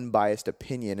have an unbiased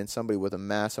opinion and somebody with a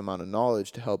mass amount of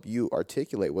knowledge to help you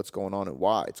articulate what's going on and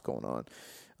why it's going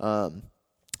on.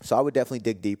 So I would definitely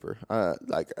dig deeper.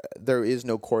 There is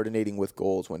no coordinating with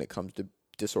goals when it comes to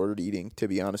disordered eating, to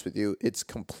be honest with you. It's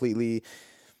completely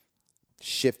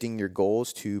shifting your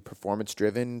goals to performance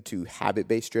driven, to habit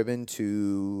based driven,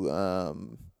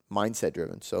 to mindset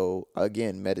driven. So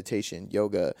again, meditation,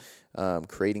 yoga,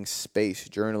 creating space,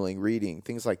 journaling, reading,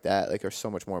 things like that, like, are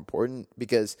so much more important,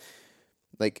 because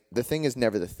like, the thing is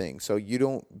never the thing. So you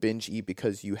don't binge eat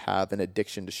because you have an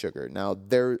addiction to sugar. Now,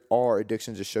 there are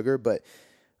addictions to sugar, but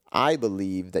I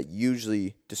believe that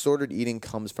usually disordered eating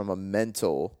comes from a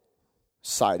mental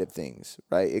side of things,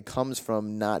 right? It comes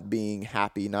from not being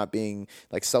happy, not being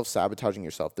like self-sabotaging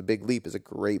yourself. The Big Leap is a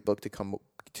great book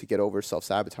to get over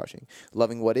self-sabotaging.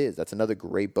 Loving What Is, that's another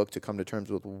great book to come to terms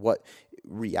with what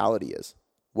reality is.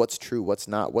 What's true, what's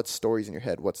not, what's stories in your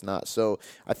head, what's not. So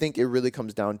I think it really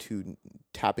comes down to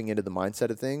tapping into the mindset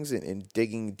of things and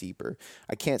digging deeper.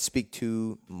 I can't speak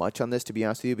too much on this, to be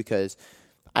honest with you, because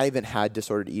I haven't had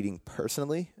disordered eating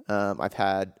personally. I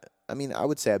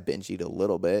would say I binge eat a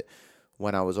little bit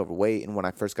when I was overweight and when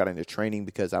I first got into training,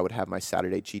 because I would have my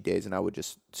Saturday cheat days and I would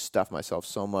just stuff myself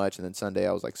so much. And then Sunday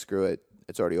I was like, screw it,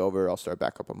 it's already over. I'll start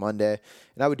back up on Monday.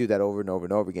 And I would do that over and over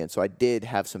and over again. So I did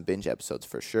have some binge episodes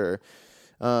for sure.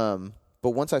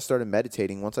 But once I started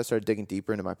meditating, once I started digging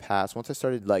deeper into my past, once I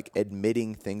started like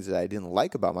admitting things that I didn't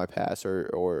like about my past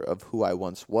or of who I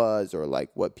once was, or like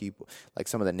what people, like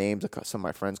some of the names some of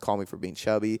my friends call me for being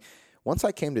chubby. Once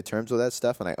I came to terms with that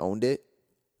stuff and I owned it,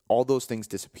 all those things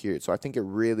disappeared. So I think it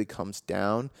really comes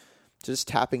down to just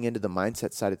tapping into the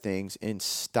mindset side of things and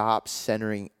stop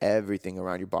centering everything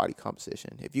around your body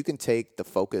composition. If you can take the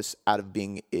focus out of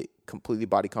being completely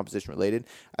body composition related,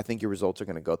 I think your results are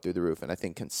going to go through the roof. And I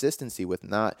think consistency with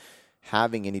not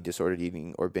having any disordered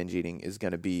eating or binge eating is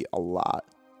going to be a lot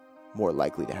more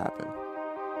likely to happen.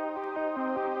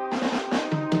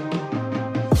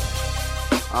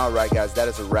 All right, guys, that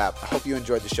is a wrap. I hope you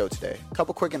enjoyed the show today. A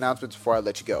couple quick announcements before I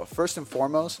let you go. First and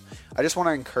foremost, I just want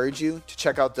to encourage you to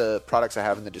check out the products I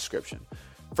have in the description.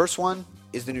 First one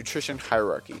is the Nutrition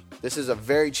Hierarchy. This is a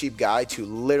very cheap guide to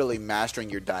literally mastering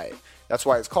your diet. That's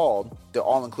why it's called the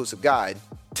All-Inclusive Guide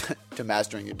to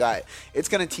Mastering Your Diet. It's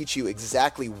going to teach you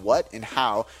exactly what and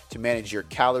how to manage your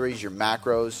calories, your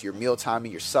macros, your meal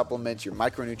timing, your supplements, your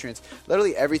micronutrients,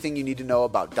 literally everything you need to know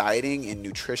about dieting and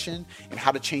nutrition and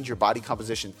how to change your body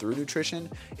composition through nutrition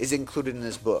is included in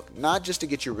this book. Not just to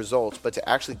get your results, but to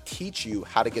actually teach you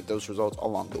how to get those results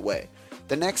along the way.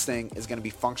 The next thing is going to be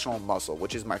Functional Muscle,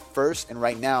 which is my first and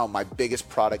right now my biggest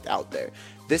product out there.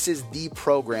 This is the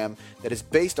program that is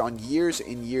based on years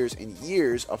and years and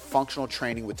years of functional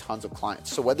training with tons of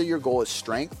clients. So whether your goal is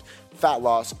strength, fat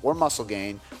loss, or muscle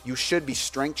gain, you should be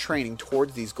strength training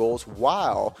towards these goals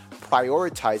while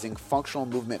prioritizing functional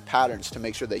movement patterns to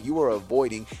make sure that you are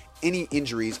avoiding any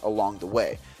injuries along the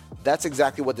way. That's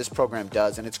exactly what this program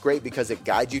does, and it's great because it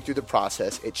guides you through the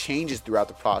process, it changes throughout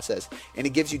the process, and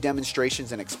it gives you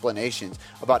demonstrations and explanations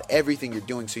about everything you're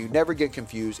doing so you never get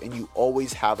confused and you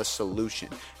always have a solution.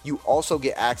 You also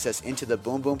get access into the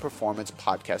Boom Boom Performance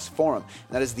Podcast Forum,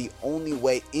 and that is the only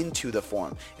way into the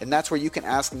forum, and that's where you can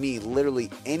ask me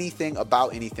literally anything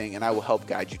about anything, and I will help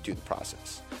guide you through the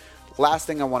process. Last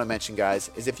thing I want to mention, guys,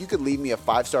 is if you could leave me a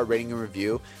 5-star rating and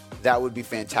review, that would be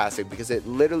fantastic because it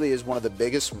literally is one of the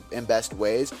biggest and best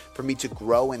ways for me to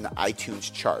grow in the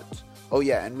iTunes charts. Oh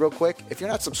yeah, and real quick, if you're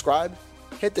not subscribed,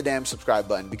 hit the damn subscribe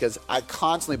button because I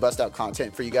constantly bust out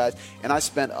content for you guys and I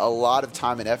spend a lot of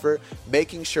time and effort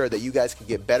making sure that you guys can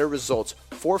get better results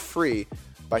for free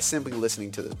by simply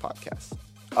listening to this podcast.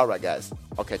 All right, guys,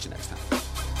 I'll catch you next time.